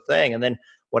that sort of thing. And then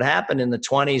what happened in the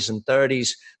 20s and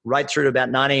 30s, right through to about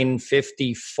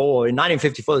 1954. In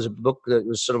 1954, there's a book that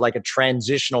was sort of like a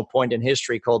transitional point in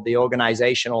history called The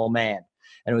Organizational Man.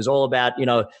 And it was all about,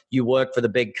 you work for the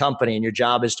big company and your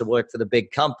job is to work for the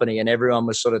big company. And everyone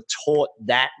was sort of taught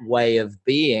that way of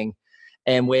being.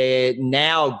 And we're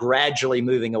now gradually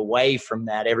moving away from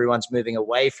that. Everyone's moving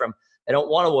away from, they don't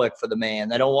want to work for the man.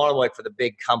 They don't want to work for the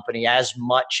big company as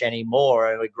much anymore.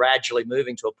 And we're gradually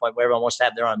moving to a point where everyone wants to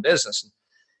have their own business.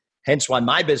 hence why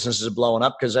my businesses are blowing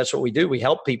up, because that's what we do. We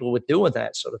help people with doing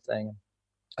that sort of thing.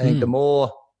 I think the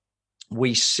more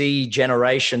we see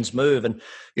generations move, and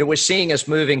we're seeing us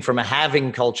moving from a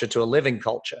having culture to a living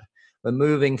culture. We're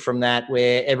moving from that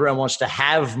where everyone wants to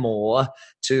have more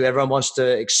to everyone wants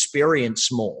to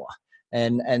experience more.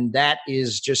 And that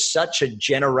is just such a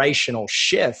generational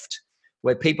shift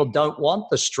where people don't want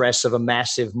the stress of a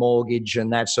massive mortgage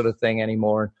and that sort of thing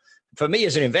anymore. For me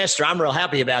as an investor, I'm real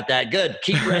happy about that. Good.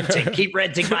 Keep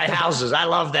renting my houses. I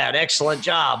love that. Excellent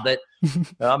job. But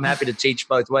I'm happy to teach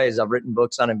both ways. I've written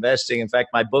books on investing. In fact,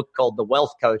 my book called The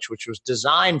Wealth Coach, which was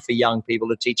designed for young people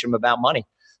to teach them about money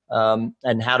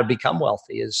and how to become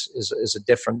wealthy is a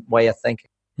different way of thinking.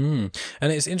 And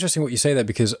it's interesting what you say there,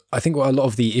 because I think what a lot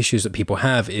of the issues that people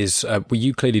have is, well,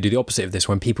 you clearly do the opposite of this.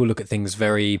 When people look at things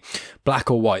very black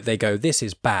or white, they go, this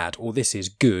is bad or this is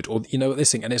good or,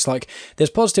 this thing. And it's like, there's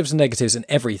positives and negatives in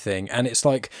everything. And it's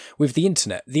like with the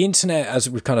internet, as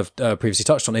we've kind of previously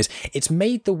touched on, is it's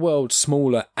made the world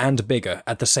smaller and bigger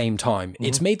at the same time. Mm-hmm.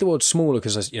 It's made the world smaller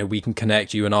because, we can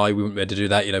connect, you and I, we wouldn't be able to do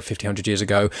that, 50, 100 years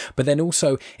ago. But then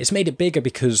also it's made it bigger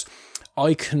because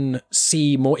I can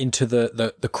see more into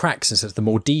the cracks instead of the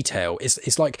more detail.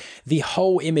 It's like the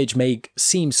whole image may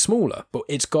seem smaller, but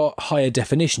it's got higher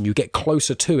definition. You get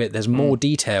closer to it. There's more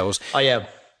details. Oh, yeah.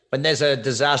 When there's a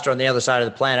disaster on the other side of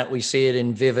the planet, we see it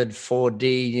in vivid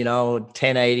 4D,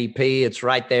 1080p. It's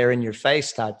right there in your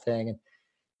face type thing. And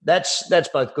that's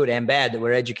both good and bad that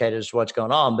we're educated as to what's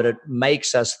going on, but it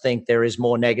makes us think there is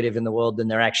more negative in the world than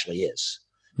there actually is.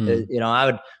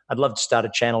 I'd love to start a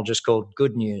channel just called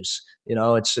Good News.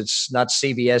 It's not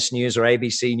CBS News or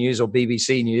ABC News or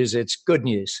BBC News. It's good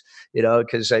news,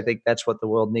 because I think that's what the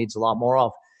world needs a lot more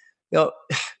of.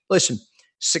 Listen,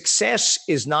 success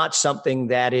is not something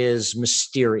that is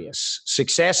mysterious.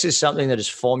 Success is something that is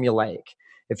formulaic.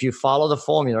 If you follow the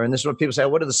formula, and this is what people say,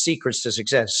 what are the secrets to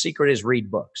success? Secret is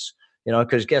read books,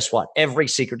 because guess what? Every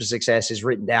secret to success is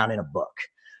written down in a book.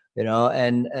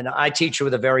 And I teach you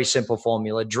with a very simple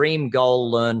formula: dream,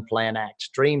 goal, learn, plan, act.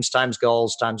 Dreams times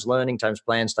goals times learning times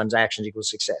plans times actions equals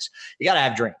success. You got to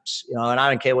have dreams, and I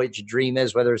don't care what your dream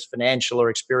is, whether it's financial or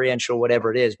experiential, whatever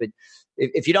it is. But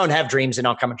if you don't have dreams, they're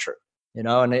not coming true,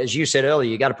 and as you said earlier,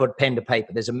 you got to put pen to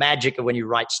paper. There's a magic of when you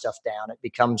write stuff down, it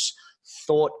becomes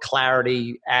thought,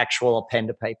 clarity, actual pen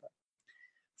to paper.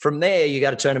 From there, you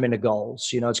got to turn them into goals.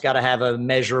 It's got to have a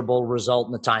measurable result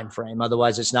in the time frame.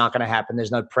 Otherwise, it's not going to happen. There's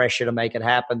no pressure to make it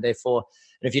happen. Therefore,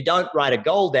 and if you don't write a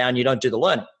goal down, you don't do the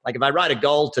learning. Like if I write a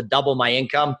goal to double my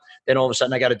income, then all of a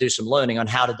sudden I got to do some learning on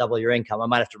how to double your income. I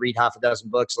might have to read half a dozen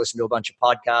books, listen to a bunch of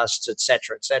podcasts, et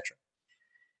cetera, et cetera.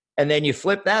 And then you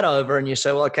flip that over and you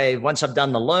say, well, okay, once I've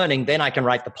done the learning, then I can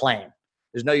write the plan.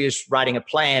 There's no use writing a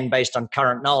plan based on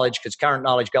current knowledge, because current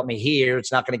knowledge got me here.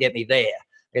 It's not going to get me there.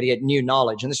 Got to get new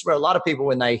knowledge. And this is where a lot of people,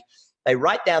 when they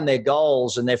write down their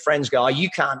goals and their friends go, oh, you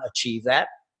can't achieve that.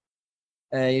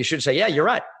 You should say, yeah, you're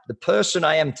right. The person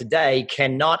I am today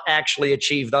cannot actually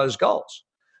achieve those goals.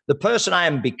 The person I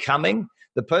am becoming,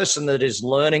 the person that is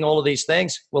learning all of these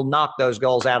things, will knock those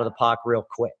goals out of the park real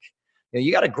quick.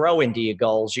 You got to grow into your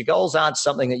goals. Your goals aren't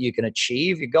something that you can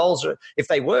achieve. Your goals are, if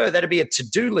they were, that'd be a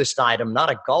to-do list item,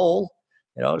 not a goal.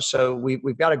 So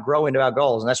we've got to grow into our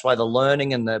goals. And that's why the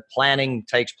learning and the planning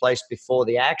takes place before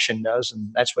the action does.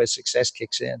 And that's where success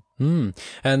kicks in.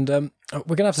 And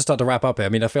we're going to have to start to wrap up here. I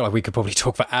mean, I feel like we could probably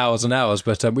talk for hours and hours,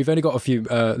 but we've only got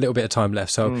a little bit of time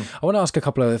left. So I want to ask a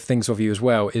couple of things of you as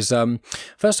well. Is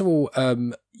first of all,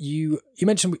 you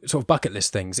mentioned sort of bucket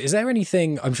list things. Is there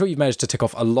anything, I'm sure you've managed to tick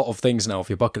off a lot of things now off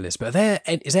your bucket list, but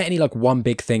is there any like one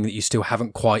big thing that you still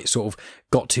haven't quite sort of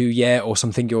got to yet, or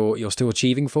something you're still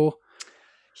achieving for?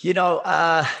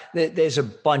 There's a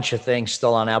bunch of things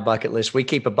still on our bucket list. We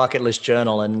keep a bucket list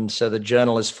journal, and so the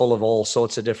journal is full of all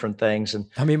sorts of different things. And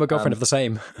I mean, my girlfriend have the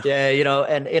same. Yeah,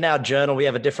 and in our journal, we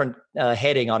have a different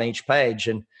heading on each page.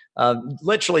 And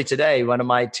literally today, one of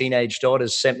my teenage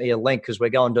daughters sent me a link because we're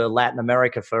going to Latin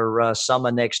America for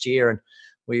summer next year. And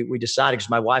we decided, because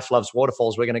my wife loves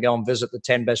waterfalls, we're going to go and visit the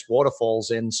 10 best waterfalls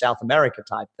in South America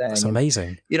type thing. That's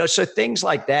amazing. And, so things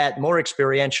like that, more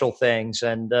experiential things.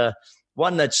 And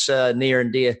one that's near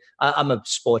and dear. I'm a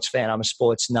sports fan. I'm a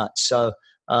sports nut. So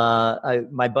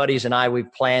my buddies and I,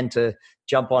 we've planned to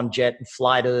jump on jet and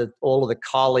fly to all of the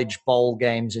college bowl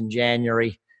games in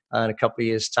January in a couple of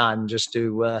years' time, just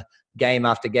do game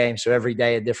after game. So every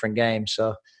day a different game.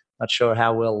 So not sure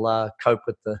how we'll cope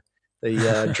with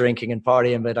the drinking and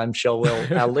partying, but I'm sure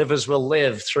our livers will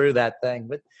live through that thing.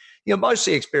 But,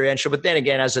 mostly experiential. But then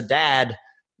again, as a dad,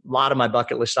 a lot of my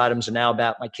bucket list items are now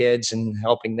about my kids and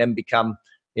helping them become,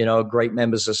 great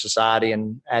members of society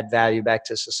and add value back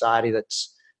to society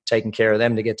that's taking care of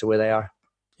them to get to where they are.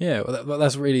 Yeah, well,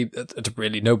 that's a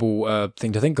really noble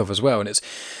thing to think of as well. And it's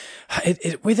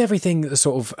with everything that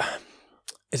sort of.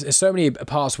 There's so many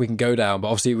paths we can go down, but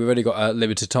obviously we've only got a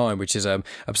limited time, which is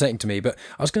upsetting to me. But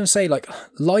I was going to say, like,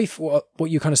 life, what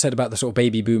you kind of said about the sort of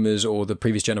baby boomers or the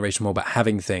previous generation more about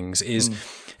having things is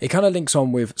it kind of links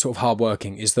on with sort of hard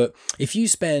working, is that if you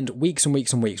spend weeks and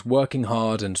weeks and weeks working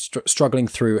hard and struggling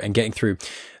through and getting through,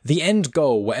 the end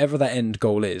goal, whatever that end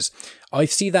goal is, I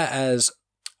see that as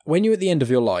when you're at the end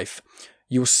of your life,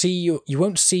 you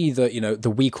won't see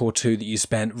the week or two that you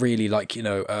spent really like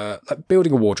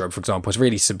building a wardrobe, for example. It's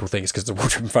really simple things because there's a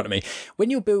wardrobe in front of me. When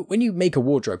you make a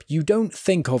wardrobe, you don't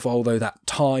think of, although that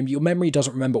time, your memory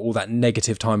doesn't remember all that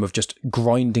negative time of just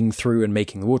grinding through and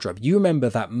making the wardrobe. You remember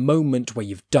that moment where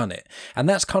you've done it. And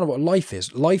that's kind of what life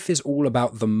is. Life is all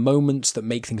about the moments that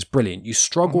make things brilliant. You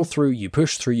struggle through, you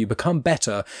push through, you become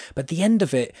better. But at the end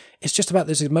of it, it's just about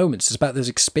those moments. It's about those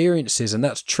experiences. And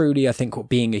that's truly, I think, what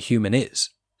being a human is.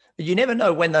 You never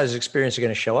know when those experiences are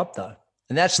going to show up, though.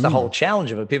 And that's the whole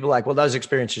challenge of it. People are like, well, those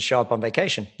experiences show up on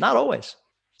vacation. Not always.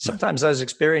 Sometimes those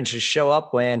experiences show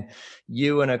up when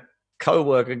you and a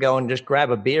coworker go and just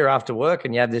grab a beer after work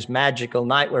and you have this magical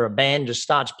night where a band just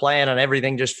starts playing and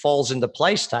everything just falls into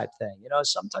place type thing.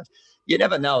 Sometimes you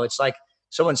never know. It's like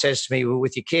someone says to me, well,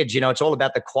 with your kids, it's all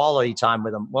about the quality time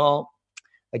with them. Well,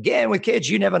 again, with kids,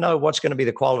 you never know what's going to be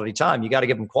the quality time. You got to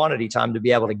give them quantity time to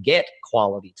be able to get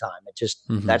quality time.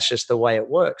 That's just the way it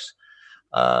works.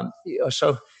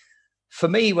 So for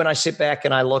me, when I sit back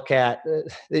and I look at,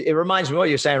 it reminds me, what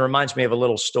you're saying reminds me of a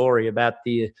little story about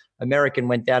the American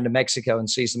went down to Mexico and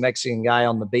sees the Mexican guy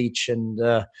on the beach.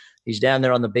 And he's down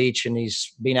there on the beach and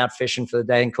he's been out fishing for the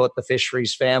day and caught the fish for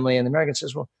his family. And the American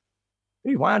says, well,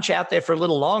 why aren't you out there for a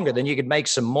little longer? Then you could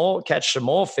catch some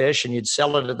more fish and you'd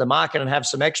sell it at the market and have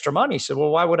some extra money. He said, well,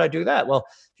 why would I do that? Well,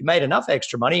 if you made enough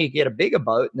extra money, you could get a bigger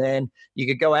boat and then you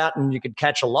could go out and you could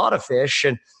catch a lot of fish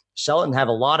and sell it and have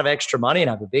a lot of extra money and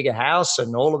have a bigger house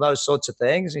and all of those sorts of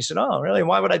things. And he said, oh, really?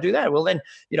 Why would I do that? Well, then,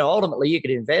 ultimately you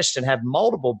could invest and have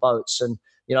multiple boats and,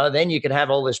 then you could have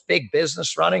all this big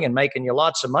business running and making you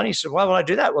lots of money. He said, why would I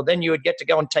do that? Well, then you would get to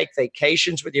go and take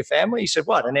vacations with your family. He said,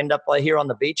 what? And end up here on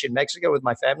the beach in Mexico with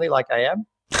my family like I am?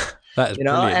 That is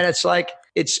brilliant. And it's like,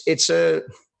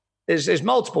 there's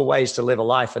multiple ways to live a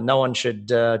life and no one should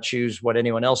choose what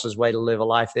anyone else's way to live a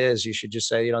life is. You should just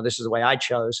say, this is the way I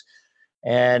chose.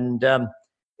 And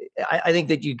I think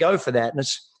that you go for that. And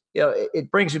it's,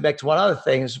 it brings me back to one other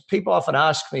thing is people often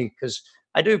ask me, because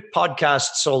I do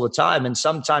podcasts all the time, and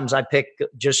sometimes I pick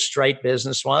just straight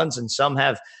business ones, and some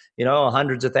have,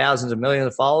 hundreds of thousands of millions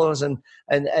of followers,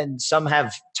 and some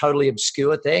have totally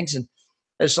obscure things. And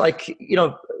it's like,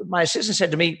 my assistant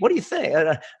said to me, what do you think?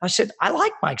 And I said, I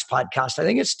like Mike's podcast. I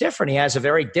think it's different. He has a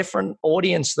very different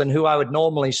audience than who I would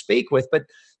normally speak with, but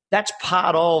that's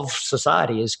part of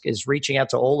society is reaching out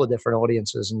to all the different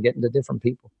audiences and getting to different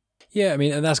people. Yeah, I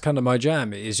mean, and that's kind of my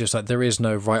jam. It's just like there is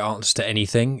no right answer to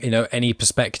anything. Any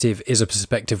perspective is a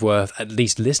perspective worth at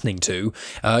least listening to.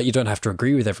 You don't have to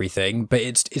agree with everything, but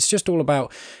it's just all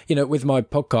about, with my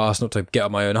podcast, not to get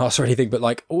on my own ass or anything, but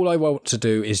like all I want to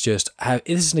do is just this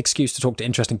is an excuse to talk to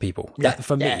interesting people.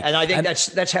 For me. And I think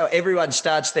that's how everyone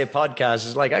starts their podcast.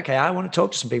 Is like, okay, I want to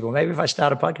talk to some people. Maybe if I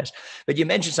start a podcast. But you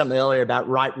mentioned something earlier about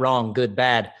right, wrong, good,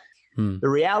 bad. The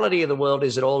reality of the world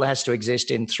is it all has to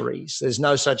exist in threes. There's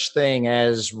no such thing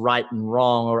as right and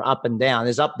wrong or up and down.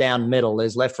 There's up, down, middle.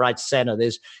 There's left, right, center.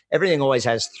 There's everything always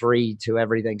has three to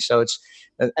everything. So it's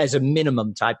as a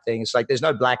minimum type thing. It's like there's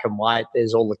no black and white.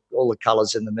 There's all the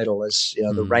colors in the middle. As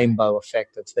the rainbow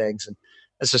effect of things, and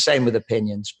it's the same with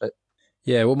opinions. But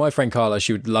yeah, well, my friend Carla,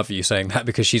 she would love you saying that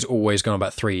because she's always gone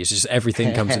about threes. Just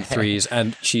everything comes in threes,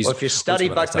 and she's. Well, if you study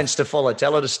Buckminster Fuller,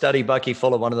 tell her to study Bucky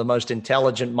Fuller, one of the most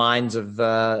intelligent minds of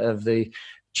the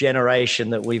generation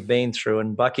that we've been through.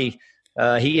 And Bucky,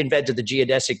 he invented the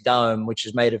geodesic dome, which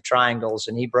is made of triangles,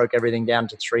 and he broke everything down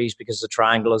to threes because the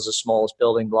triangle is the smallest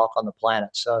building block on the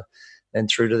planet. So, then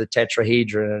through to the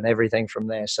tetrahedron and everything from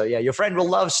there. So, yeah, your friend will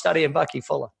love studying Bucky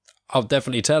Fuller. I'll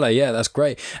definitely tell her. Yeah, that's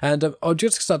great. And I'll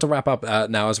just start to wrap up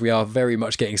now as we are very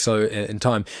much getting slow in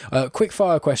time. Quick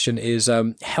fire question is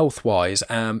health-wise.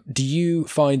 Do you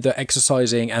find that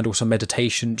exercising and also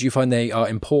meditation, do you find they are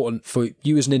important for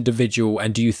you as an individual?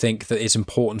 And do you think that it's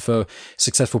important for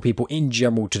successful people in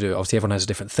general to do? Obviously, everyone has a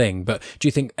different thing. But do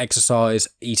you think exercise,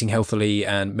 eating healthily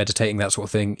and meditating, that sort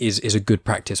of thing is a good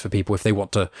practice for people if they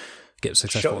want to get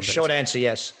successful? Short answer,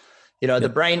 yes.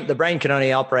 The brain can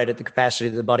only operate at the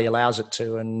capacity that the body allows it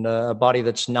to. And a body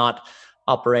that's not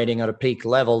operating at a peak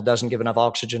level doesn't give enough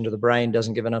oxygen to the brain,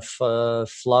 doesn't give enough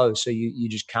flow. So you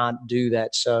just can't do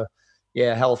that. So,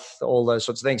 health, all those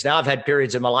sorts of things. Now I've had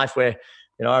periods in my life where,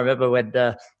 I remember when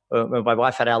my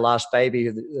wife had our last baby,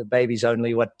 the baby's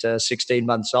only 16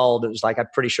 months old. It was like, I'm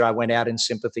pretty sure I went out in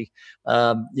sympathy.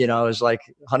 I was like,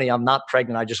 honey, I'm not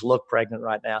pregnant. I just look pregnant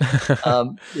right now.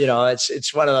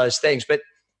 It's one of those things, but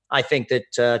I think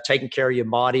that taking care of your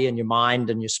body and your mind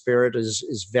and your spirit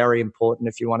is very important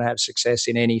if you want to have success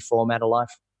in any format of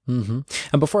life. Mm-hmm.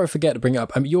 And before I forget to bring it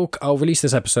up, I'll release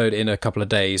this episode in a couple of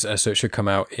days, so it should come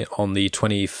out on the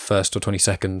 21st or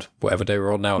 22nd, whatever day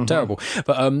we're on now. I'm terrible.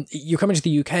 But you're coming to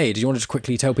the UK. Did you want to just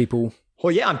quickly tell people?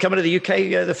 Well, yeah, I'm coming to the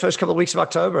UK the first couple of weeks of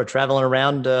October, traveling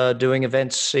around, doing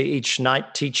events each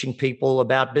night, teaching people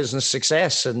about business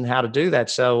success and how to do that.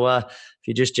 So if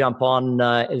you just jump on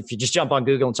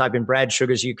Google and type in Brad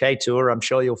Sugar's UK tour, I'm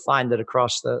sure you'll find it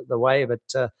across the way.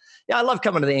 But I love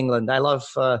coming to England. I love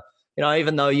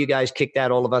even though you guys kicked out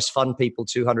all of us fun people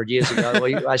 200 years ago,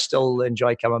 I still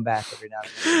enjoy coming back every now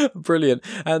and then. Brilliant.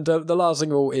 And the last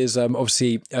thing is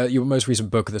obviously your most recent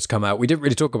book that's come out. We didn't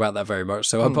really talk about that very much,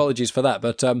 so apologies for that.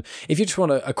 But if you just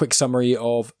want a quick summary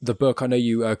of the book, I know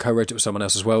you co-wrote it with someone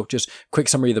else as well. Just quick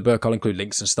summary of the book. I'll include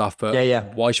links and stuff. But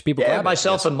why should people grab it?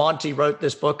 Myself and Monty wrote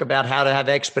this book about how to have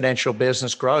exponential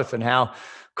business growth and how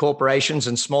corporations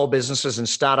and small businesses and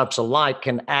startups alike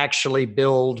can actually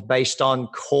build based on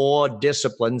core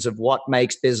disciplines of what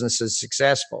makes businesses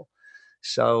successful.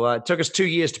 So it took us 2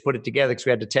 years to put it together because we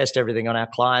had to test everything on our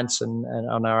clients and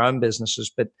on our own businesses.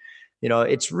 But,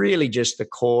 it's really just the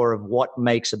core of what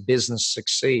makes a business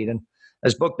succeed. And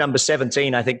as book number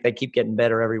 17, I think they keep getting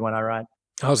better every one I write.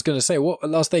 I was going to say, what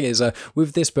last thing is,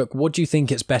 with this book, what do you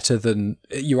think it's better than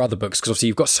your other books? Because obviously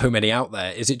you've got so many out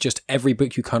there. Is it just every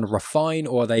book you kind of refine,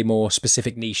 or are they more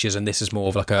specific niches and this is more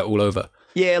of like a all over?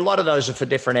 Yeah, a lot of those are for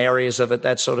different areas of it,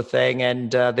 that sort of thing.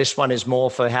 And this one is more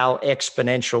for how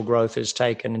exponential growth is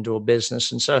taken into a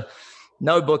business. And so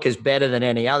no book is better than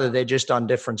any other. They're just on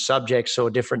different subjects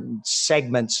or different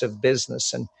segments of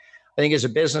business. And I think as a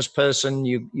business person,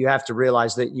 you have to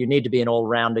realize that you need to be an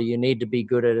all-rounder. You need to be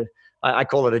good at it. I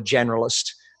call it a generalist,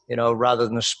 rather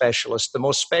than a specialist. The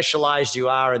more specialized you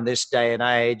are in this day and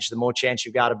age, the more chance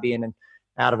you've got of being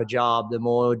out of a job. The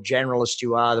more generalist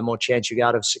you are, the more chance you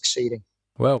got of succeeding.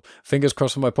 Well, fingers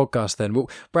crossed for my podcast then. Well,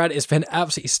 Brad, it's been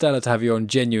absolutely stellar to have you on,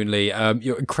 genuinely.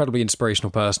 You're an incredibly inspirational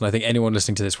person. I think anyone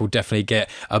listening to this will definitely get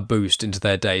a boost into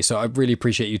their day. So I really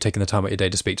appreciate you taking the time out of your day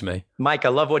to speak to me. Mike, I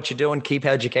love what you're doing. Keep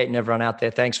educating everyone out there.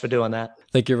 Thanks for doing that.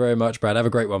 Thank you very much, Brad. Have a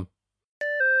great one.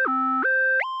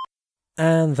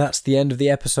 And that's the end of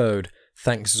the episode.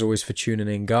 Thanks as always for tuning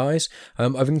in, guys.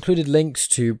 I've included links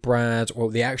to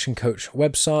the Action Coach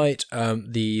website,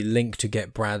 the link to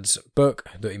get Brad's book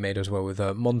that he made as well with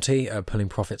Monty, Pulling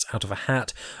Profits Out of a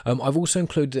Hat. I've also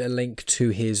included a link to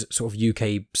his sort of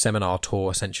UK seminar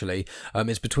tour, essentially.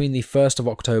 It's between the 1st of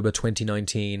October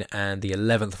 2019 and the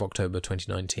 11th of October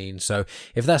 2019. So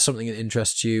if that's something that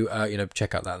interests you,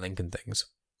 check out that link and things.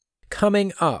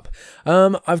 Coming up,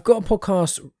 I've got a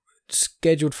podcast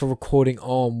scheduled for recording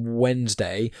on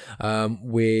Wednesday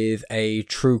with a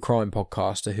true crime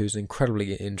podcaster who's an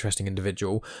incredibly interesting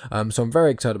individual. So I'm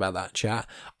very excited about that chat.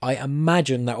 I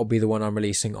imagine that will be the one I'm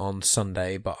releasing on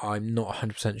Sunday, but I'm not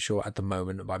 100% sure at the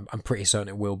moment. But I'm pretty certain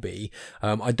it will be.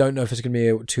 I don't know if it's going to be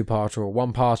a two-parter or a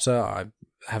one-parter. I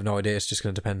have no idea. It's just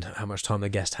going to depend how much time the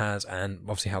guest has and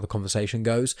obviously how the conversation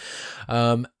goes.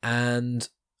 And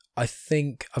I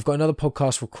think I've got another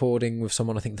podcast recording with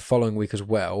someone, I think the following week as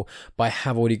well, but I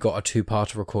have already got a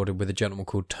two-parter recorded with a gentleman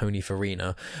called Tony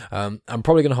Farina. I'm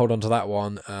probably going to hold on to that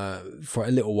one for a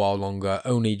little while longer,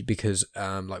 only because,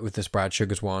 like with this Brad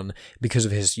Sugars one, because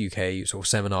of his UK sort of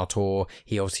seminar tour,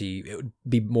 it would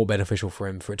be more beneficial for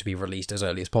him for it to be released as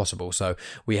early as possible. So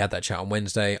we had that chat on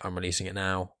Wednesday. I'm releasing it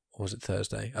now. Or was it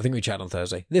Thursday? I think we chatted on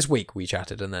Thursday. This week we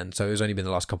chatted, and then so it's only been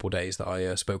the last couple of days that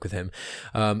I spoke with him.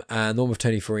 And the one with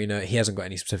Tony Farina, he hasn't got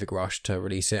any specific rush to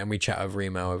release it, and we chat over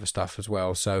email over stuff as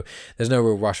well. So there's no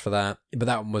real rush for that. But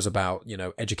that one was about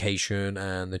education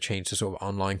and the change to sort of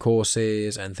online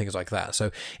courses and things like that.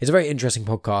 So it's a very interesting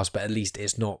podcast, but at least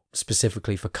it's not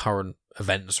specifically for current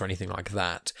events or anything like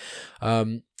that.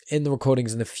 In the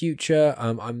recordings in the future,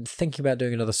 I'm thinking about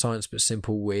doing another Science But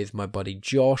Simple with my buddy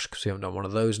Josh, because we haven't done one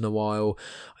of those in a while.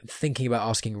 I'm thinking about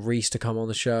asking Reese to come on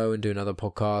the show and do another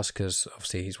podcast, because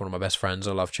obviously he's one of my best friends.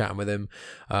 I love chatting with him.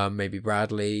 Maybe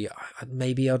Bradley.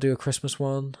 Maybe I'll do a Christmas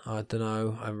one. I don't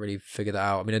know. I haven't really figured that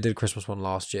out. I mean, I did a Christmas one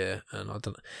last year, and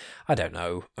I don't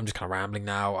know. I'm just kind of rambling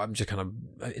now.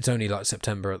 It's only like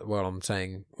September. Well, I'm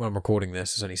saying when I'm recording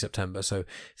this, it's only September, so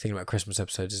thinking about Christmas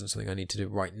episodes isn't something I need to do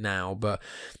right now, but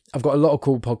I've got a lot of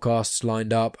cool podcasts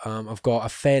lined up. I've got a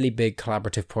fairly big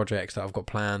collaborative project that I've got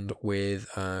planned with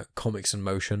Comics in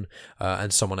Motion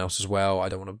and someone else as well. I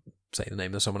don't want to say the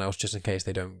name of someone else just in case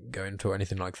they don't go into or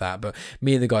anything like that, but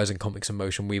me and the guys in Comics in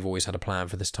Motion, we've always had a plan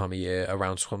for this time of year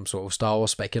around some sort of Star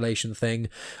Wars speculation thing.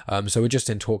 So we're just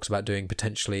in talks about doing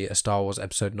potentially a Star Wars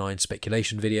Episode 9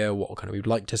 speculation video, what kind of we'd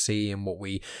like to see and what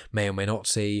we may or may not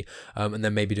see, and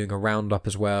then maybe doing a roundup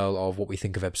as well of what we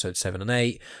think of Episode 7 and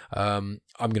 8.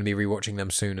 I'm going to be rewatching them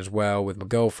soon as well with my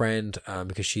girlfriend,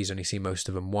 because she's only seen most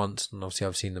of them once, and obviously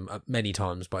I've seen them many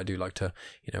times, but I do like to,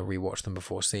 rewatch them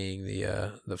before seeing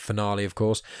the finale, of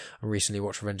course. I recently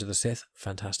watched Revenge of the Sith.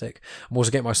 Fantastic. I'm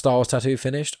also getting my Star Wars tattoo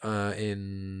finished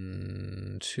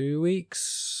in 2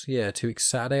 weeks. Yeah, 2 weeks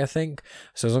Saturday, I think.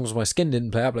 So as long as my skin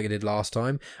didn't play up like it did last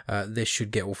time, this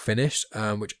should get all finished,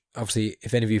 which obviously,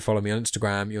 if any of you follow me on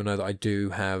Instagram, you'll know that I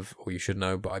do have, or you should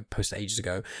know, but I posted ages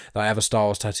ago, that I have a Star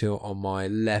Wars tattoo on my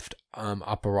left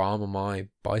upper arm, on my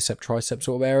bicep, tricep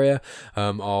sort of area,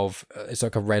 it's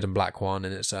like a red and black one,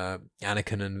 and it's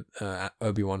Anakin and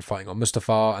Obi-Wan fighting on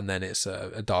Mustafar, and then it's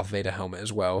a Darth Vader helmet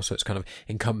as well, so it's kind of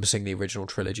encompassing the original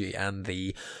trilogy and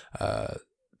the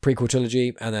prequel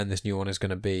trilogy, and then this new one is going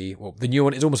to be, well, the new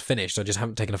one is almost finished. I just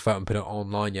haven't taken a photo and put it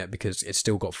online yet because it's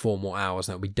still got 4 more hours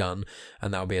and that'll be done,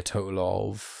 and that'll be a total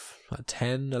of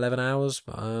 10, 11 hours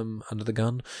under the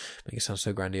gun. Make it sound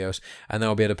so grandiose. And then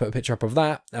I'll be able to put a picture up of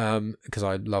that because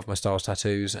I love my Star Wars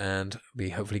tattoos, and be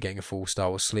hopefully getting a full Star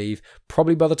Wars sleeve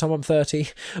probably by the time I'm 30.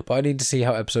 But I need to see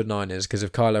how Episode 9 is, because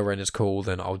if Kylo Ren is cool,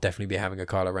 then I'll definitely be having a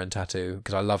Kylo Ren tattoo,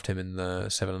 because I loved him in the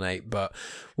 7 and 8. But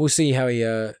we'll see how he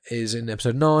is in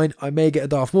Episode 9. I may get a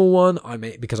Darth Maul one. I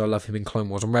may, because I love him in Clone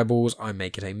Wars and Rebels. I may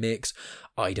get a mix.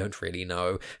 I don't really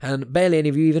know, and barely any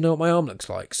of you even know what my arm looks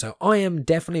like, so I am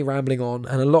definitely rambling on,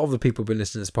 and a lot of the people who've been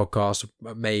listening to this podcast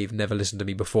may have never listened to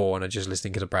me before and are just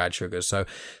listening to Brad Sugars, so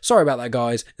sorry about that,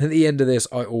 guys. At the end of this,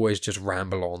 I always just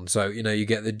ramble on, so you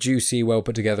get the juicy, well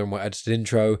put together and well edited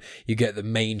intro, you get the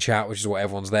main chat, which is what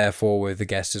everyone's there for, with the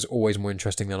guest is always more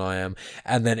interesting than I am,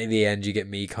 and then in the end you get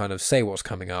me kind of say what's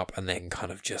coming up and then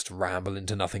kind of just ramble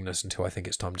into nothingness until I think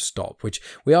it's time to stop, which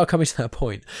we are coming to that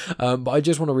point, but I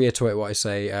just want to reiterate what I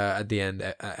say at the end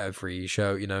at every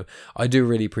show. I do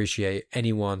really appreciate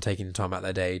anyone taking the time out of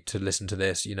their day to listen to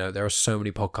this. There are so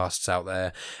many podcasts out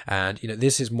there, and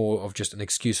this is more of just an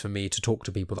excuse for me to talk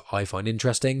to people that I find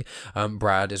interesting.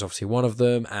 Brad is obviously one of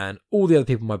them, and all the other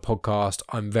people on my podcast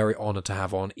I'm very honored to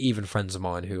have on, even friends of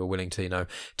mine who are willing to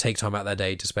take time out of their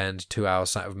day to spend 2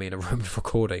 hours sat with me in a room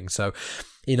recording. So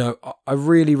I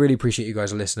really, really appreciate you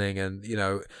guys listening, and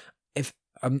if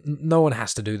no one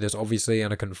has to do this, obviously,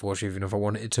 and I couldn't force you even if I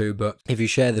wanted to, but if you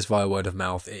share this via word of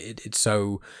mouth, it's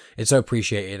so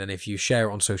appreciated, and if you share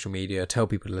it on social media, tell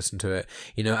people to listen to it.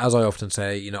 As I often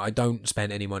say, I don't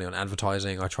spend any money on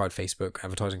advertising. I tried Facebook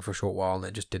advertising for a short while and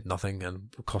it just did nothing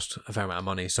and cost a fair amount of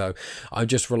money, so I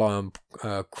just rely on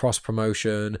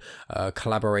cross-promotion,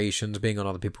 collaborations, being on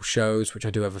other people's shows, which I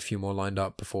do have a few more lined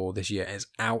up before this year is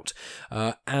out,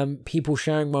 and people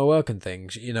sharing my work and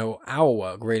things. Our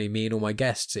work, really, me and all my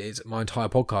guests, my entire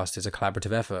podcast is a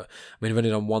collaborative effort. I've only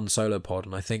done one solo pod,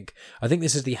 and I think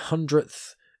this is the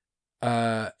 100th.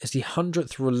 It's the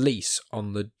 100th release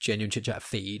on the Genuine Chit Chat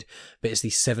feed, but it's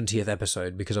the 70th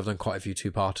episode because I've done quite a few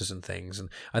 2-parters and things, and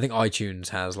I think iTunes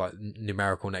has like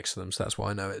numerical next to them, so that's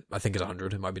why I know it. I think it's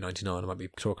 100. It might be 99. I might be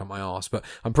talking my arse, but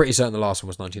I'm pretty certain the last one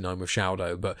was 99 with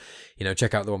Shaudo. But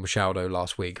check out the one with Shaudo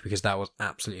last week because that was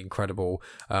absolutely incredible.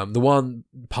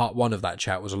 Part one of that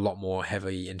chat was a lot more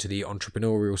heavy into the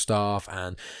entrepreneurial stuff,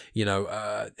 and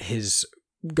his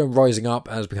rising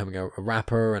up as becoming a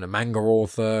rapper and a manga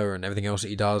author and everything else that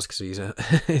he does, because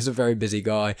he's a very busy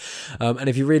guy. And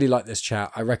if you really like this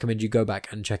chat, I recommend you go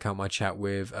back and check out my chat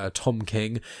with Tom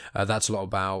King. That's a lot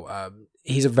about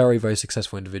he's a very, very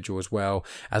successful individual as well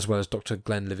as Dr.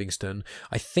 Glenn Livingston.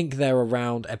 I think they're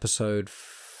around episode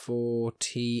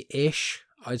 40-ish,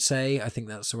 I'd say. I think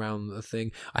that's around the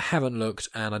thing. I haven't looked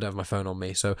and I don't have my phone on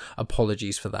me, so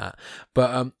apologies for that.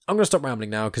 But I'm going to stop rambling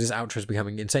now because this outro is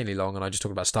becoming insanely long and I just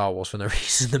talked about Star Wars for no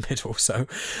reason in the middle. So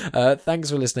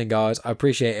thanks for listening, guys. I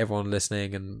appreciate everyone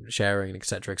listening and sharing,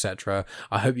 etc., etc.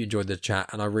 I hope you enjoyed the chat,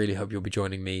 and I really hope you'll be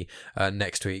joining me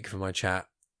next week for my chat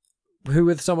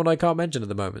with someone I can't mention at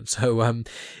the moment. So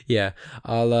yeah,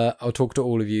 I'll talk to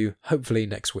all of you hopefully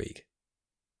next week.